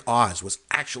 and Frank Oz was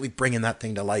actually bringing that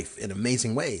thing to life in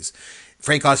amazing ways.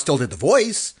 Frank Oz still did the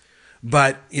voice,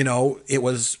 but, it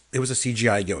was a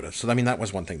CGI Yoda. So, I mean, that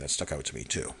was one thing that stuck out to me,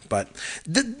 too. But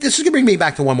this is going to bring me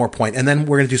back to one more point, and then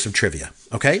we're going to do some trivia,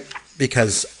 okay?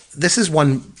 Because this is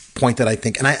one point that I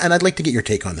think, and I'd like to get your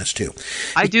take on this, too.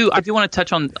 I do want to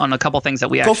touch on a couple things that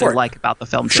we actually like about the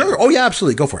film, too. Sure. Oh, yeah,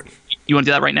 absolutely. Go for it. You want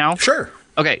to do that right now? Sure.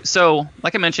 Okay, so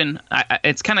like I mentioned,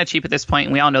 it's kind of cheap at this point,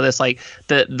 and we all know this. Like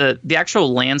the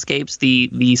actual landscapes, the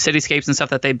cityscapes and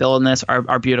stuff that they build in this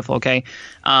are beautiful. Okay,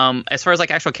 as far as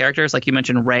like actual characters, like you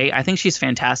mentioned, Rey, I think she's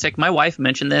fantastic. My wife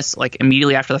mentioned this like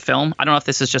immediately after the film. I don't know if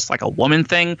this is just like a woman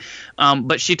thing,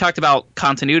 but she talked about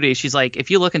continuity. She's like,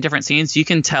 if you look in different scenes, you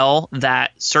can tell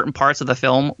that certain parts of the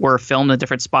film were filmed in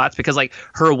different spots because like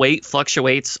her weight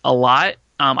fluctuates a lot.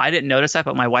 I didn't notice that,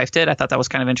 but my wife did. I thought that was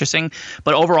kind of interesting.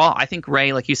 But overall, I think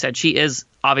Rey, like you said, she is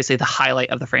obviously the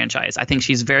highlight of the franchise. I think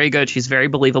she's very good. She's very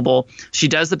believable. She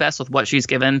does the best with what she's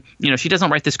given. She doesn't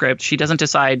write the script. She doesn't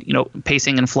decide,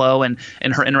 pacing and flow and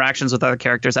her interactions with other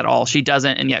characters at all. She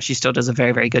doesn't, and yet she still does a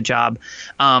very, very good job.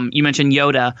 You mentioned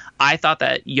Yoda. I thought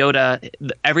that Yoda,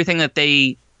 everything that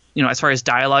they, as far as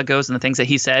dialogue goes and the things that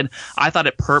he said, I thought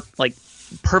it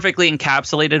perfectly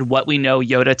encapsulated what we know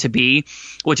Yoda to be,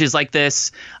 which is like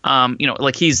this,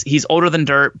 like he's older than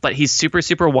dirt, but he's super,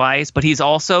 super wise, but he's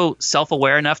also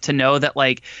self-aware enough to know that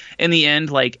like in the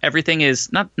end, like everything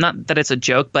is not that it's a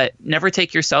joke, but never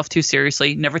take yourself too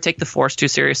seriously, never take the Force too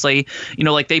seriously.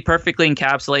 Like they perfectly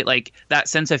encapsulate like that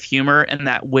sense of humor and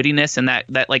that wittiness and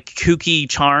that like kooky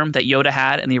charm that Yoda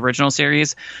had in the original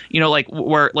series, like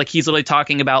where like he's literally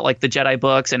talking about like the Jedi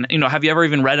books and, have you ever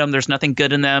even read them? There's nothing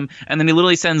good in them. And then he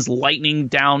literally sends lightning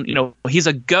down. He's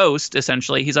a ghost,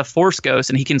 essentially. He's a Force ghost,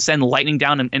 and he can send lightning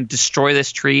down and destroy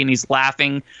this tree, and he's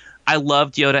laughing. I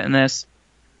loved Yoda in this.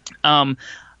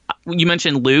 You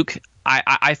mentioned Luke.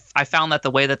 I found that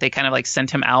the way that they kind of like sent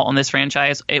him out on this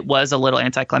franchise, it was a little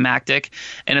anticlimactic,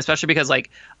 and especially because like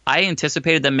I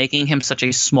anticipated them making him such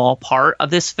a small part of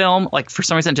this film. Like, for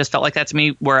some reason, it just felt like that to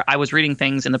me, where I was reading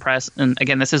things in the press. And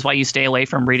again, this is why you stay away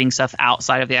from reading stuff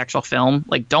outside of the actual film.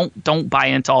 Like, don't buy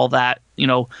into all that,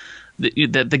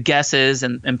 the guesses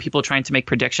and people trying to make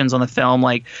predictions on the film.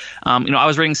 Like, I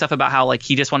was reading stuff about how, like,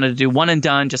 he just wanted to do one and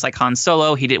done, just like Han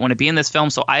Solo. He didn't want to be in this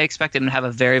film. So I expected him to have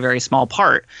a very, very small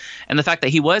part. And the fact that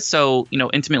he was so,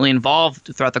 intimately involved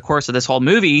throughout the course of this whole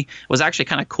movie was actually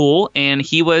kind of cool. And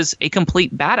he was a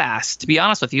complete badass, to be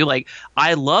honest with you. Like,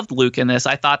 I loved Luke in this.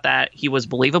 I thought that he was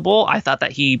believable. I thought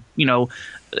that he,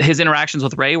 his interactions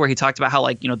with Rey, where he talked about how,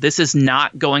 like, this is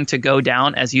not going to go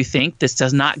down as you think. This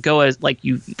does not go as like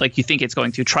you think it's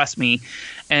going to. Trust me.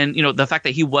 And the fact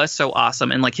that he was so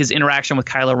awesome, and like his interaction with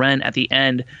Kylo Ren at the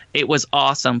end, it was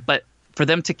awesome. But for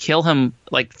them to kill him,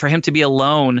 like for him to be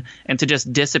alone and to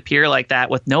just disappear like that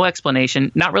with no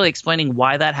explanation, not really explaining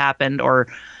why that happened, or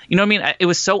what I mean, it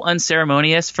was so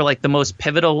unceremonious for like the most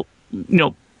pivotal,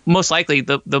 most likely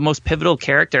the most pivotal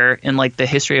character in like the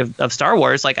history of Star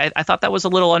Wars. Like, I thought that was a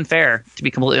little unfair, to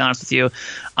be completely honest with you.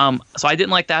 So I didn't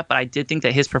like that, but I did think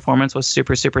that his performance was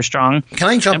super, super strong. Can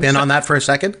I jump in on that for a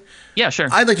second? Yeah, sure.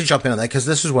 I'd like to jump in on that because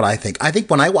this is what I think. I think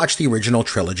when I watched the original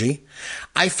trilogy,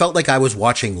 I felt like I was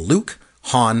watching Luke,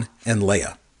 Han, and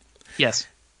Leia. Yes.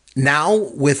 Now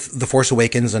with The Force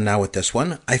Awakens and now with this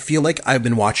one, I feel like I've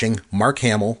been watching Mark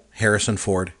Hamill, Harrison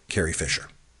Ford, Carrie Fisher.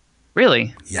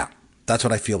 Really? Yeah. That's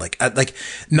what I feel like. Like,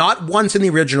 not once in the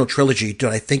original trilogy did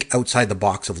I think outside the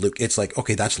box of Luke. It's like,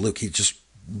 okay, that's Luke. He's just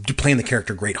playing the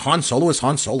character great. Han Solo is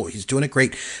Han Solo. He's doing it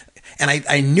great. And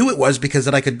I knew it was because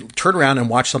that I could turn around and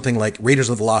watch something like Raiders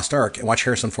of the Lost Ark and watch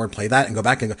Harrison Ford play that and go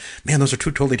back and go, man, those are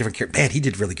two totally different characters. Man, he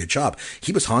did a really good job.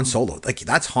 He was Han Solo. Like,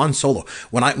 that's Han Solo.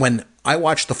 When I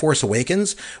watched The Force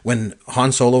Awakens, when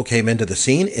Han Solo came into the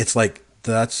scene, it's like,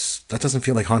 that doesn't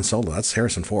feel like Han Solo. That's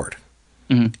Harrison Ford.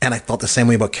 Mm-hmm. And I felt the same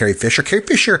way about Carrie Fisher. Carrie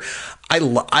Fisher, I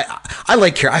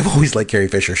like Carrie. I've always liked Carrie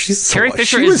Fisher. Carrie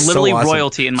Fisher is literally so awesome.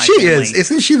 Royalty in my family. She is,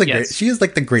 isn't she? She is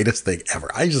like the greatest thing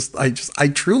ever. I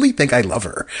truly think I love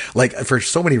her. Like, for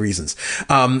so many reasons.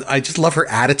 I just love her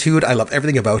attitude. I love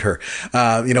everything about her.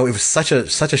 It was such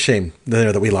a shame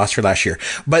that we lost her last year.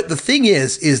 But the thing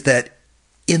is that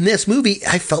in this movie,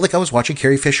 I felt like I was watching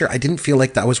Carrie Fisher. I didn't feel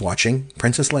like I was watching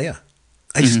Princess Leia.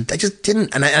 I just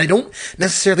didn't. And I don't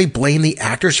necessarily blame the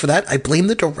actors for that. I blame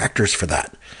the directors for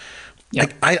that.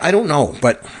 Yep. Like, I don't know,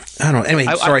 but I don't know.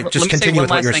 Anyway, sorry, just continue with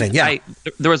what you were saying. Yeah.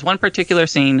 There was one particular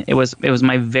scene. It was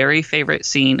my very favorite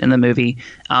scene in the movie.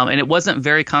 And it wasn't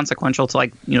very consequential to,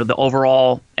 like, the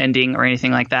overall ending or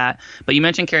anything like that. But you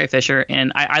mentioned Carrie Fisher,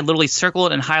 and I literally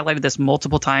circled and highlighted this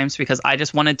multiple times because I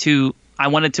just wanted to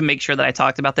make sure that I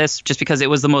talked about this, just because it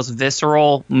was the most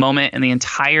visceral moment in the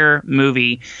entire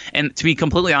movie. And to be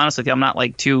completely honest with you, I'm not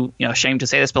like too ashamed to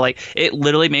say this, but like it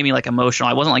literally made me like emotional.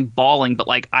 I wasn't like bawling, but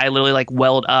like I literally like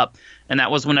welled up. And that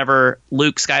was whenever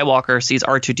Luke Skywalker sees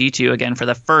R2-D2 again for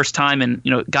the first time in,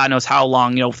 God knows how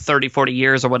long, 30, 40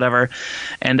 years or whatever.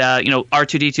 And,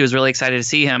 R2-D2 is really excited to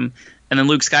see him. And then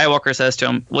Luke Skywalker says to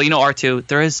him, well, R2,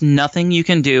 there is nothing you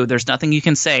can do. There's nothing you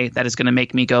can say that is going to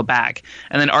make me go back.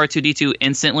 And then R2-D2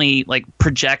 instantly like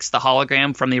projects the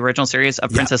hologram from the original series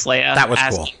of Princess Leia. That was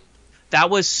cool. That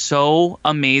was so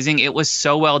amazing. It was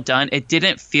so well done. It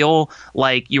didn't feel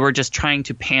like you were just trying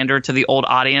to pander to the old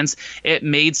audience. It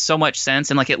made so much sense.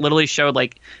 And like it literally showed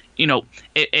like,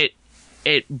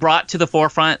 it brought to the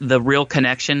forefront the real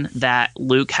connection that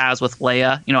Luke has with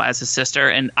Leia, as his sister.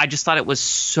 And I just thought it was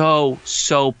so,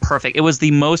 so perfect. It was the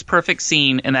most perfect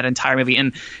scene in that entire movie.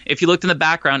 And if you looked in the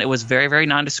background, it was very, very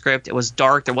nondescript. It was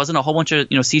dark. There wasn't a whole bunch of,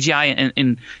 CGI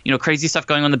and crazy stuff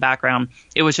going on in the background.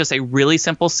 It was just a really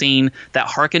simple scene that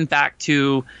harkened back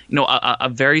to, a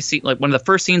very like one of the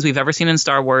first scenes we've ever seen in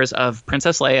Star Wars of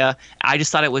Princess Leia. I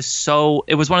just thought it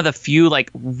was one of the few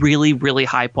like really, really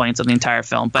high points of the entire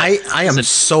film. But I am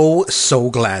so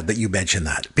glad that you mentioned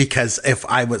that, because if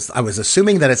I was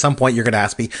assuming that at some point you're going to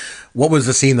ask me what was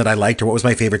the scene that I liked or what was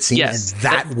my favorite scene, yes, and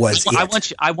that was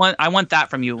it. I want that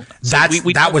from you. So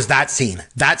that was that scene.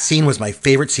 That scene was my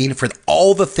favorite scene for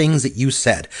all the things that you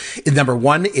said. Number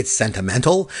one, it's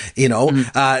sentimental.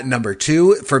 Number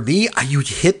two, for me, you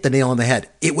hit the nail on the head.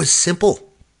 It was simple.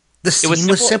 The scene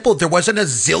was simple. There wasn't a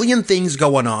zillion things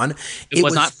going on. It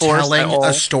was not telling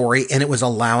a story, and it was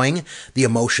allowing the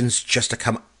emotions just to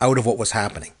come out of what was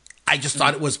happening. I just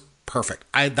thought it was perfect.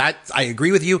 I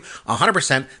agree with you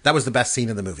 100%. That was the best scene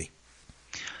in the movie.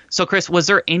 So, Chris, was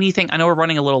there anything? I know we're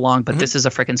running a little long, but this is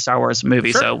a freaking Star Wars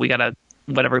movie, so we gotta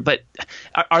whatever. But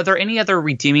are there any other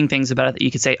redeeming things about it that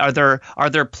you could say? Are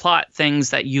there plot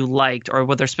things that you liked, or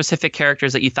were there specific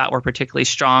characters that you thought were particularly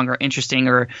strong or interesting,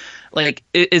 or like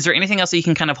is there anything else that you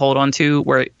can kind of hold on to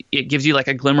where it gives you like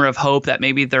a glimmer of hope that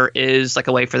maybe there is like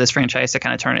a way for this franchise to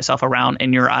kind of turn itself around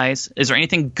in your eyes? Is there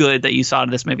anything good that you saw in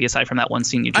this movie aside from that one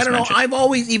scene you just mentioned? I've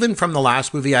always, even from the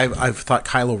last movie, I've thought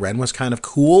Kylo Ren was kind of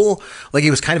cool. Like, he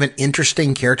was kind of an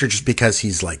interesting character just because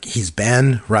he's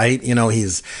Ben, right? You know,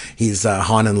 he's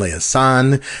Han and Leia's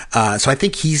son. So I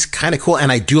think he's kind of cool. And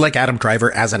I do like Adam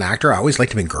Driver as an actor. I always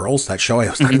liked him in Girls, that show. I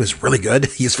thought he was really good.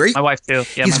 My wife too.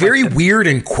 Yeah, he's very weird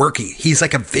and quirky. He's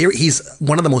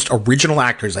one of the most original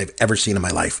actors I've ever seen in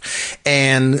my life.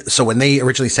 And so when they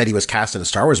originally said he was cast in a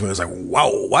Star Wars movie, I was like,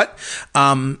 wow, what?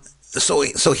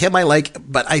 So him I like,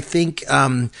 but I think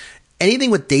anything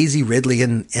with Daisy Ridley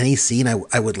in any scene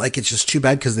I would like. It's just too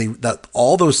bad because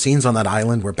all those scenes on that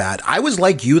island were bad. I was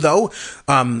like you though,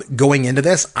 going into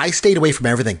this, I stayed away from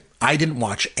everything. I didn't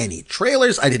watch any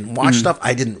trailers. I didn't watch stuff.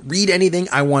 I didn't read anything.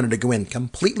 I wanted to go in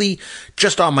completely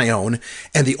just on my own.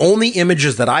 And the only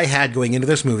images that I had going into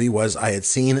this movie was I had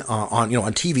seen on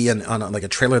TV and on like a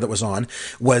trailer that was on,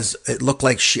 was it looked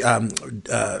like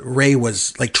Rey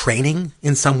was like training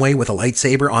in some way with a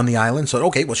lightsaber on the island. So,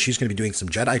 okay, well, she's going to be doing some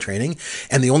Jedi training.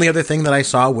 And the only other thing that I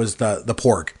saw was the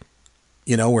Porg.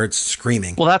 You know, where it's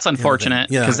screaming. Well, that's unfortunate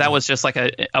because that was just like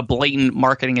a blatant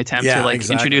marketing attempt to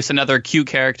introduce another cute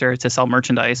character to sell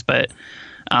merchandise. But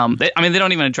they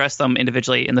don't even address them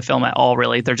individually in the film at all,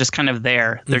 really. They're just kind of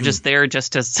there. They're just there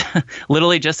just to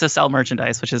literally just to sell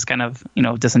merchandise, which is kind of,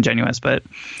 disingenuous. But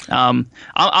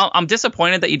I'm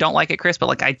disappointed that you don't like it, Chris. But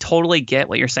like, I totally get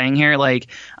what you're saying here. Like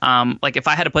if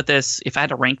I had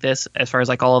to rank this as far as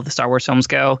like all of the Star Wars films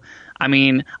go, I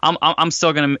mean, I'm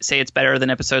still going to say it's better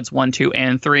than episodes 1, 2,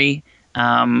 and 3.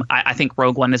 I think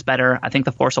Rogue One is better. I think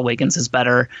The Force Awakens is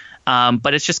better.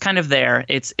 But it's just kind of there.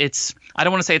 It's I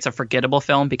don't want to say it's a forgettable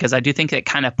film because I do think it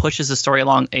kind of pushes the story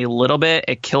along a little bit.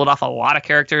 It killed off a lot of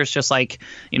characters, just like,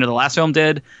 the last film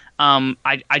did.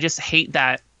 I just hate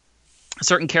that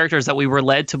certain characters that we were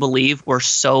led to believe were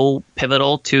so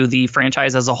pivotal to the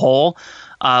franchise as a whole.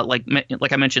 Like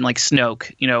I mentioned, like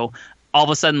Snoke, all of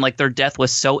a sudden, like, their death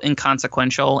was so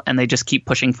inconsequential and they just keep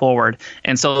pushing forward.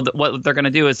 And so what they're going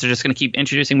to do is they're just going to keep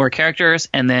introducing more characters.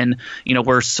 And then,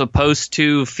 we're supposed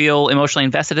to feel emotionally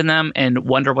invested in them and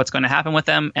wonder what's going to happen with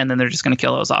them. And then they're just going to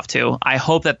kill those off too. I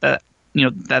hope that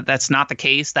that's not the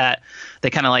case, that they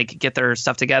kind of like get their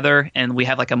stuff together and we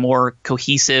have like a more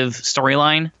cohesive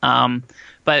storyline.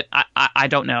 But I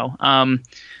don't know.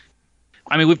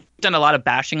 We've done a lot of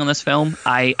bashing on this film.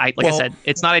 I said,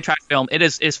 it's not a trash film. It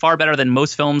is far better than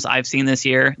most films I've seen this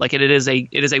year. Like it is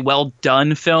a well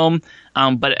done film.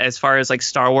 But as far as like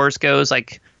Star Wars goes,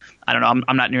 like, I don't know.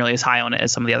 I'm not nearly as high on it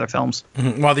as some of the other films.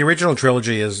 Mm-hmm. Well, the original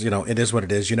trilogy is, it is what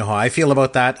it is. You know how I feel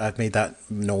about that. I've made that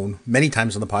known many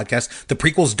times on the podcast. The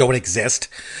prequels don't exist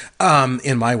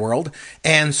in my world.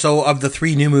 And so of the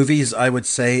 3 new movies, I would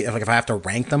say, if I have to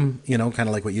rank them, kind of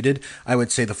like what you did, I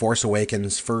would say The Force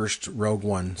Awakens first, Rogue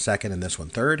One second, and this one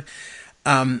third.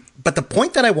 But the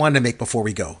point that I wanted to make before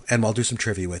we go, and I'll do some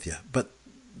trivia with you, but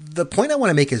the point I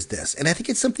want to make is this, and I think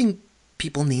it's something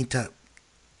people need to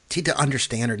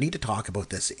understand or need to talk about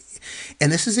this. And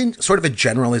this is in sort of a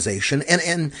generalization.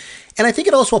 And I think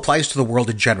it also applies to the world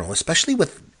in general, especially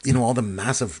with, all the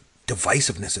massive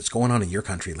divisiveness that's going on in your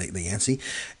country lately, Yancey.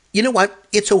 You know what?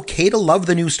 It's okay to love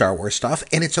the new Star Wars stuff,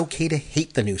 and it's okay to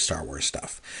hate the new Star Wars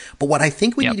stuff. But what I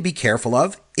think we need to be careful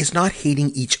of is not hating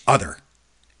each other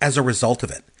as a result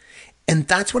of it. And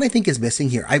that's what I think is missing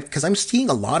here. Because I'm seeing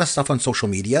a lot of stuff on social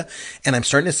media, and I'm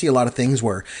starting to see a lot of things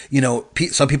where,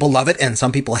 some people love it and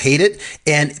some people hate it.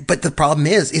 But the problem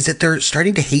is that they're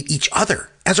starting to hate each other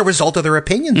as a result of their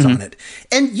opinions on it.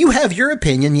 And you have your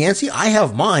opinion, Yancey. I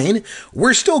have mine.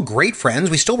 We're still great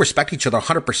friends. We still respect each other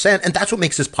 100%. And that's what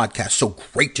makes this podcast so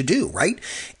great to do, right?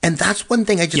 And that's one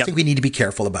thing I just think we need to be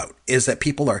careful about, is that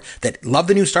people that love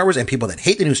the new Star Wars and people that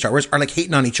hate the new Star Wars are like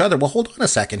hating on each other. Well, hold on a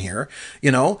second here.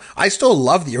 I still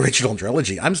love the original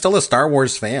trilogy. I'm still a Star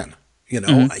Wars fan.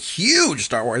 A huge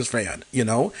Star Wars fan,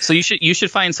 So you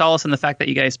should find solace in the fact that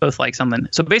you guys both like something.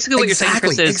 So basically what you're saying,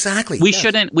 Chris, is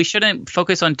we shouldn't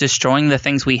focus on destroying the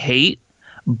things we hate,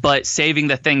 but saving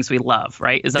the things we love,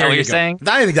 right? Is that what you're saying?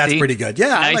 I think that's pretty good.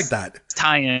 Yeah, nice. I like that.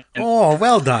 Tie-in. Oh,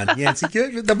 well done, Yancey.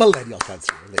 The millennial sense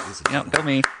here, ladies and gentlemen. Yep, go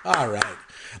me. All right.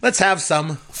 Let's have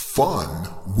some fun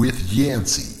with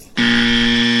Yancey.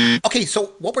 Okay,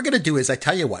 so what we're going to do is, I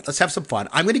tell you what, let's have some fun.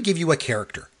 I'm going to give you a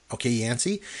character. Okay,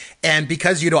 Yancey? And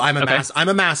because, I'm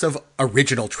a massive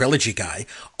original trilogy guy,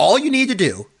 all you need to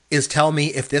do is tell me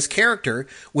if this character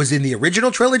was in the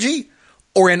original trilogy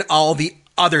or in all the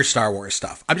other Star Wars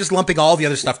stuff. I'm just lumping all the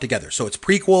other stuff together. So it's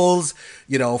prequels,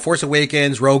 Force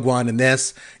Awakens, Rogue One, and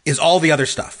this is all the other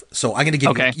stuff. So I'm going to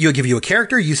give you a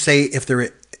character. You say if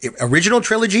they're original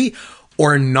trilogy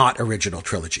or not original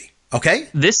trilogy. Okay?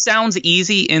 This sounds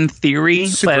easy in theory,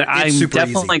 but I'm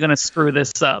definitely going to screw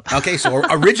this up. Okay, so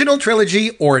original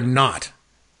trilogy or not.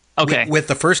 Okay. With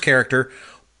the first character,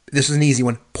 this is an easy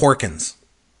one, Porkins.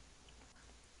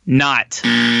 Not.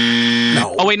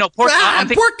 No. Oh, wait, no. I'm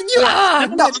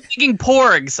thinking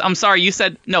Porgs. I'm sorry. You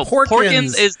said, no,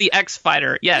 Porkins is the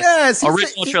X-Fighter. Yes.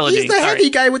 Original trilogy. He's the heavy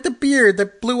guy with the beard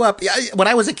that blew up. When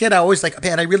I was a kid, I always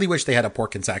man, I really wish they had a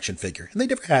Porkins action figure. And they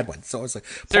never had one. So I was like,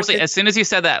 seriously, as soon as you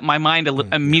said that, my mind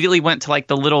immediately went to like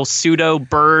the little pseudo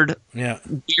bird,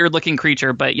 weird looking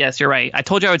creature. But yes, you're right. I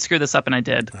told you I would screw this up, and I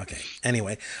did. Okay.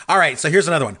 Anyway. All right. So here's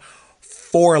another one.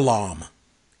 Forlom.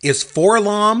 Is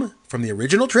Forlom from the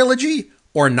original trilogy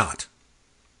or not?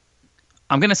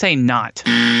 I'm going to say not.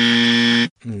 No.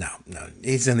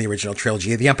 He's in the original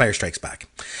trilogy. The Empire Strikes Back.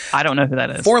 I don't know who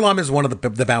that is. Forlom is one of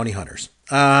the bounty hunters.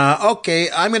 Okay,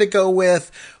 I'm going to go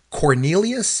with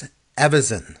Cornelius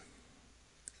Evazan.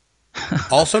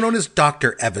 Also known as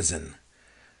Dr. Evazan.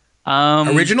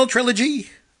 Original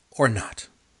trilogy or not?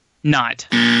 Not.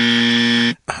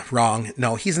 Wrong.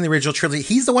 No, he's in the original trilogy.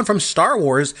 He's the one from Star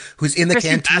Wars who's in the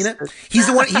cantina. He's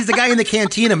the guy in the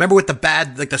cantina. Remember with the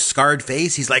bad, like the scarred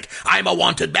face? He's like, I'm a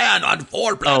wanted man on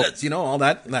 4 planets. All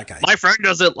that guy. My friend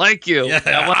doesn't like you.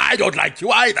 Yeah, I don't like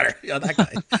you either. That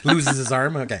guy loses his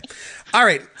arm. Okay. All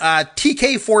right.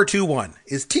 TK421.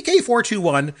 Is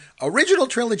TK421 original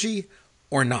trilogy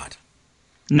or not?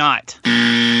 Not.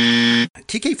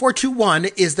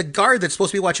 TK421 is the guard that's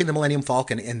supposed to be watching the Millennium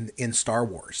Falcon in Star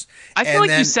Wars. I feel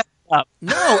you set it up.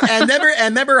 No, and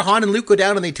remember Han and Luke go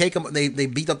down and they take them. They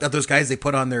beat up those guys. They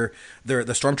put on the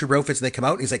stormtrooper outfits and they come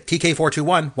out. And he's like,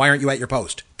 TK421, why aren't you at your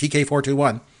post?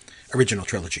 TK421, original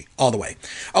trilogy, all the way.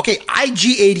 Okay,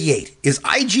 IG88. Is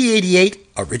IG88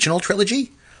 original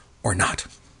trilogy or not?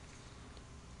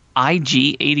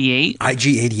 IG88?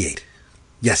 IG88.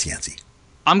 Yes, Yancey.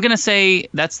 I'm going to say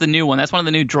that's the new one. That's one of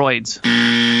the new droids.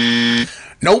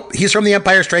 Nope. He's from The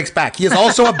Empire Strikes Back. He is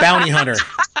also a bounty hunter.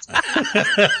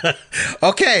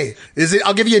 Okay.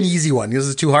 I'll give you an easy one. This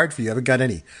is too hard for you. I haven't got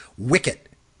any. Wicket.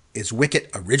 Is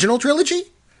Wicket original trilogy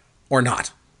or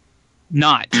not?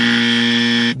 Not.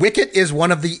 Wicket is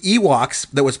one of the Ewoks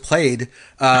that was played.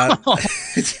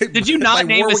 Did you not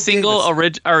name a single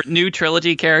or new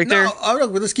trilogy character? No,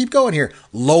 let's keep going here.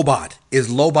 Lobot. Is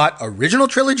Lobot original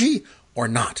trilogy or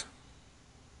not?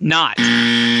 Not.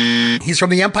 He's from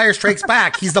The Empire Strikes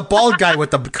Back. He's the bald guy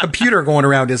with the computer going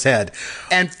around his head.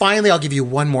 And finally, I'll give you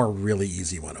one more really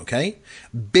easy one, okay?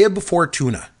 Bib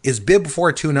Fortuna. Is Bib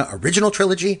Fortuna original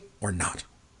trilogy or not?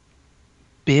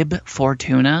 Bib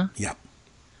Fortuna? Yep.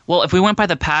 Well, if we went by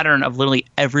the pattern of literally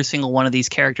every single one of these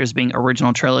characters being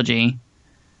original trilogy,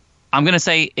 I'm going to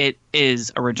say it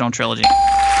is original trilogy.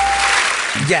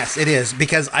 Yes, it is,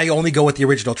 because I only go with the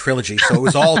original trilogy, so it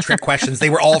was all trick questions. They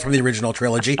were all from the original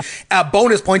trilogy.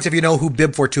 Bonus points if you know who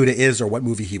Bib Fortuna is or what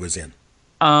movie he was in.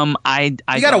 I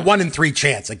you got a 1 in 3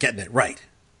 chance of getting it right.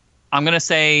 I'm going to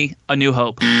say A New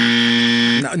Hope.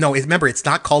 No, remember, it's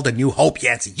not called A New Hope,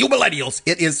 Yancey. You millennials.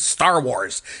 It is Star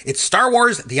Wars. It's Star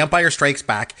Wars, The Empire Strikes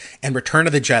Back, and Return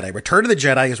of the Jedi. Return of the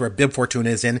Jedi is where Bib Fortuna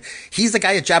is in. He's the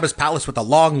guy at Jabba's palace with the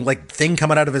long, thing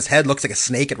coming out of his head. Looks like a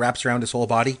snake. It wraps around his whole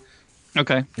body.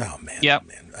 Okay. Oh, man. Yeah.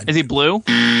 Man. Is he blue?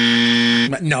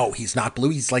 No, he's not blue.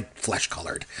 He's flesh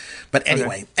colored. But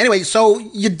anyway, so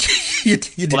you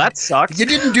well, that sucks. You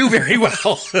didn't do very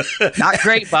well. Not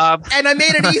great, Bob. And I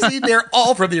made it easy. They're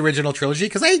all from the original trilogy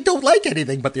because I don't like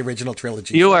anything but the original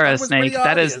trilogy. You are a snake.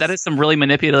 That is some really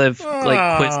manipulative quiz.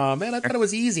 Oh man, I thought it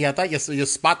was easy. I thought you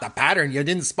spot the pattern. You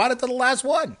didn't spot it to the last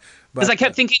one. Because I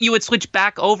kept thinking you would switch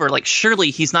back over.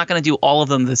 Surely he's not going to do all of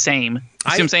them the same. You see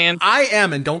what I'm saying? I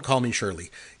am, and don't call me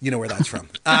Shirley. You know where that's from.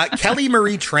 Kelly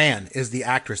Marie Tran is the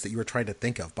actress that you were trying to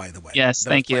think of, by the way. Yes,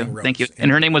 thank you.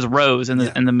 And her name was Rose in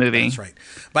the movie. That's right.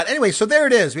 But anyway, so there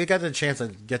it is. We got the chance to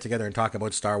get together and talk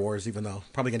about Star Wars, even though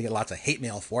probably going to get lots of hate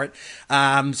mail for it.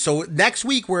 So next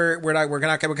week we're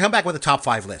come back with a top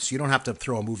 5 list. You don't have to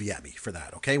throw a movie at me for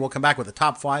that. Okay, we'll come back with a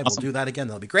top 5. Awesome. We'll do that again.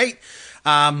 That'll be great.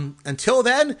 Until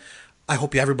then, I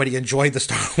hope everybody enjoyed the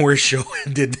Star Wars show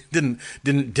and didn't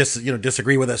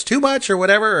disagree with us too much or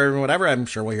whatever. I'm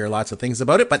sure we'll hear lots of things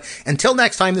about it. But until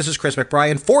next time, this is Chris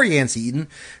McBrien for Yancey Eden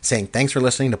saying thanks for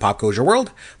listening to Pop Goes Your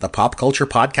World, the pop culture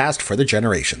podcast for the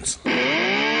generations.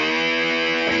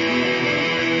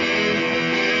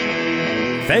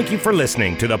 Thank you for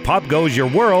listening to the Pop Goes Your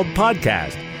World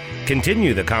podcast.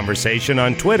 Continue the conversation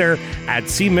on Twitter at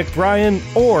 @CMcBrien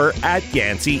or at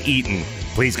Yancey Eaton.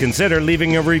 Please consider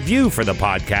leaving a review for the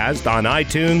podcast on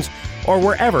iTunes or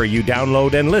wherever you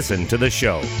download and listen to the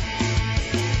show.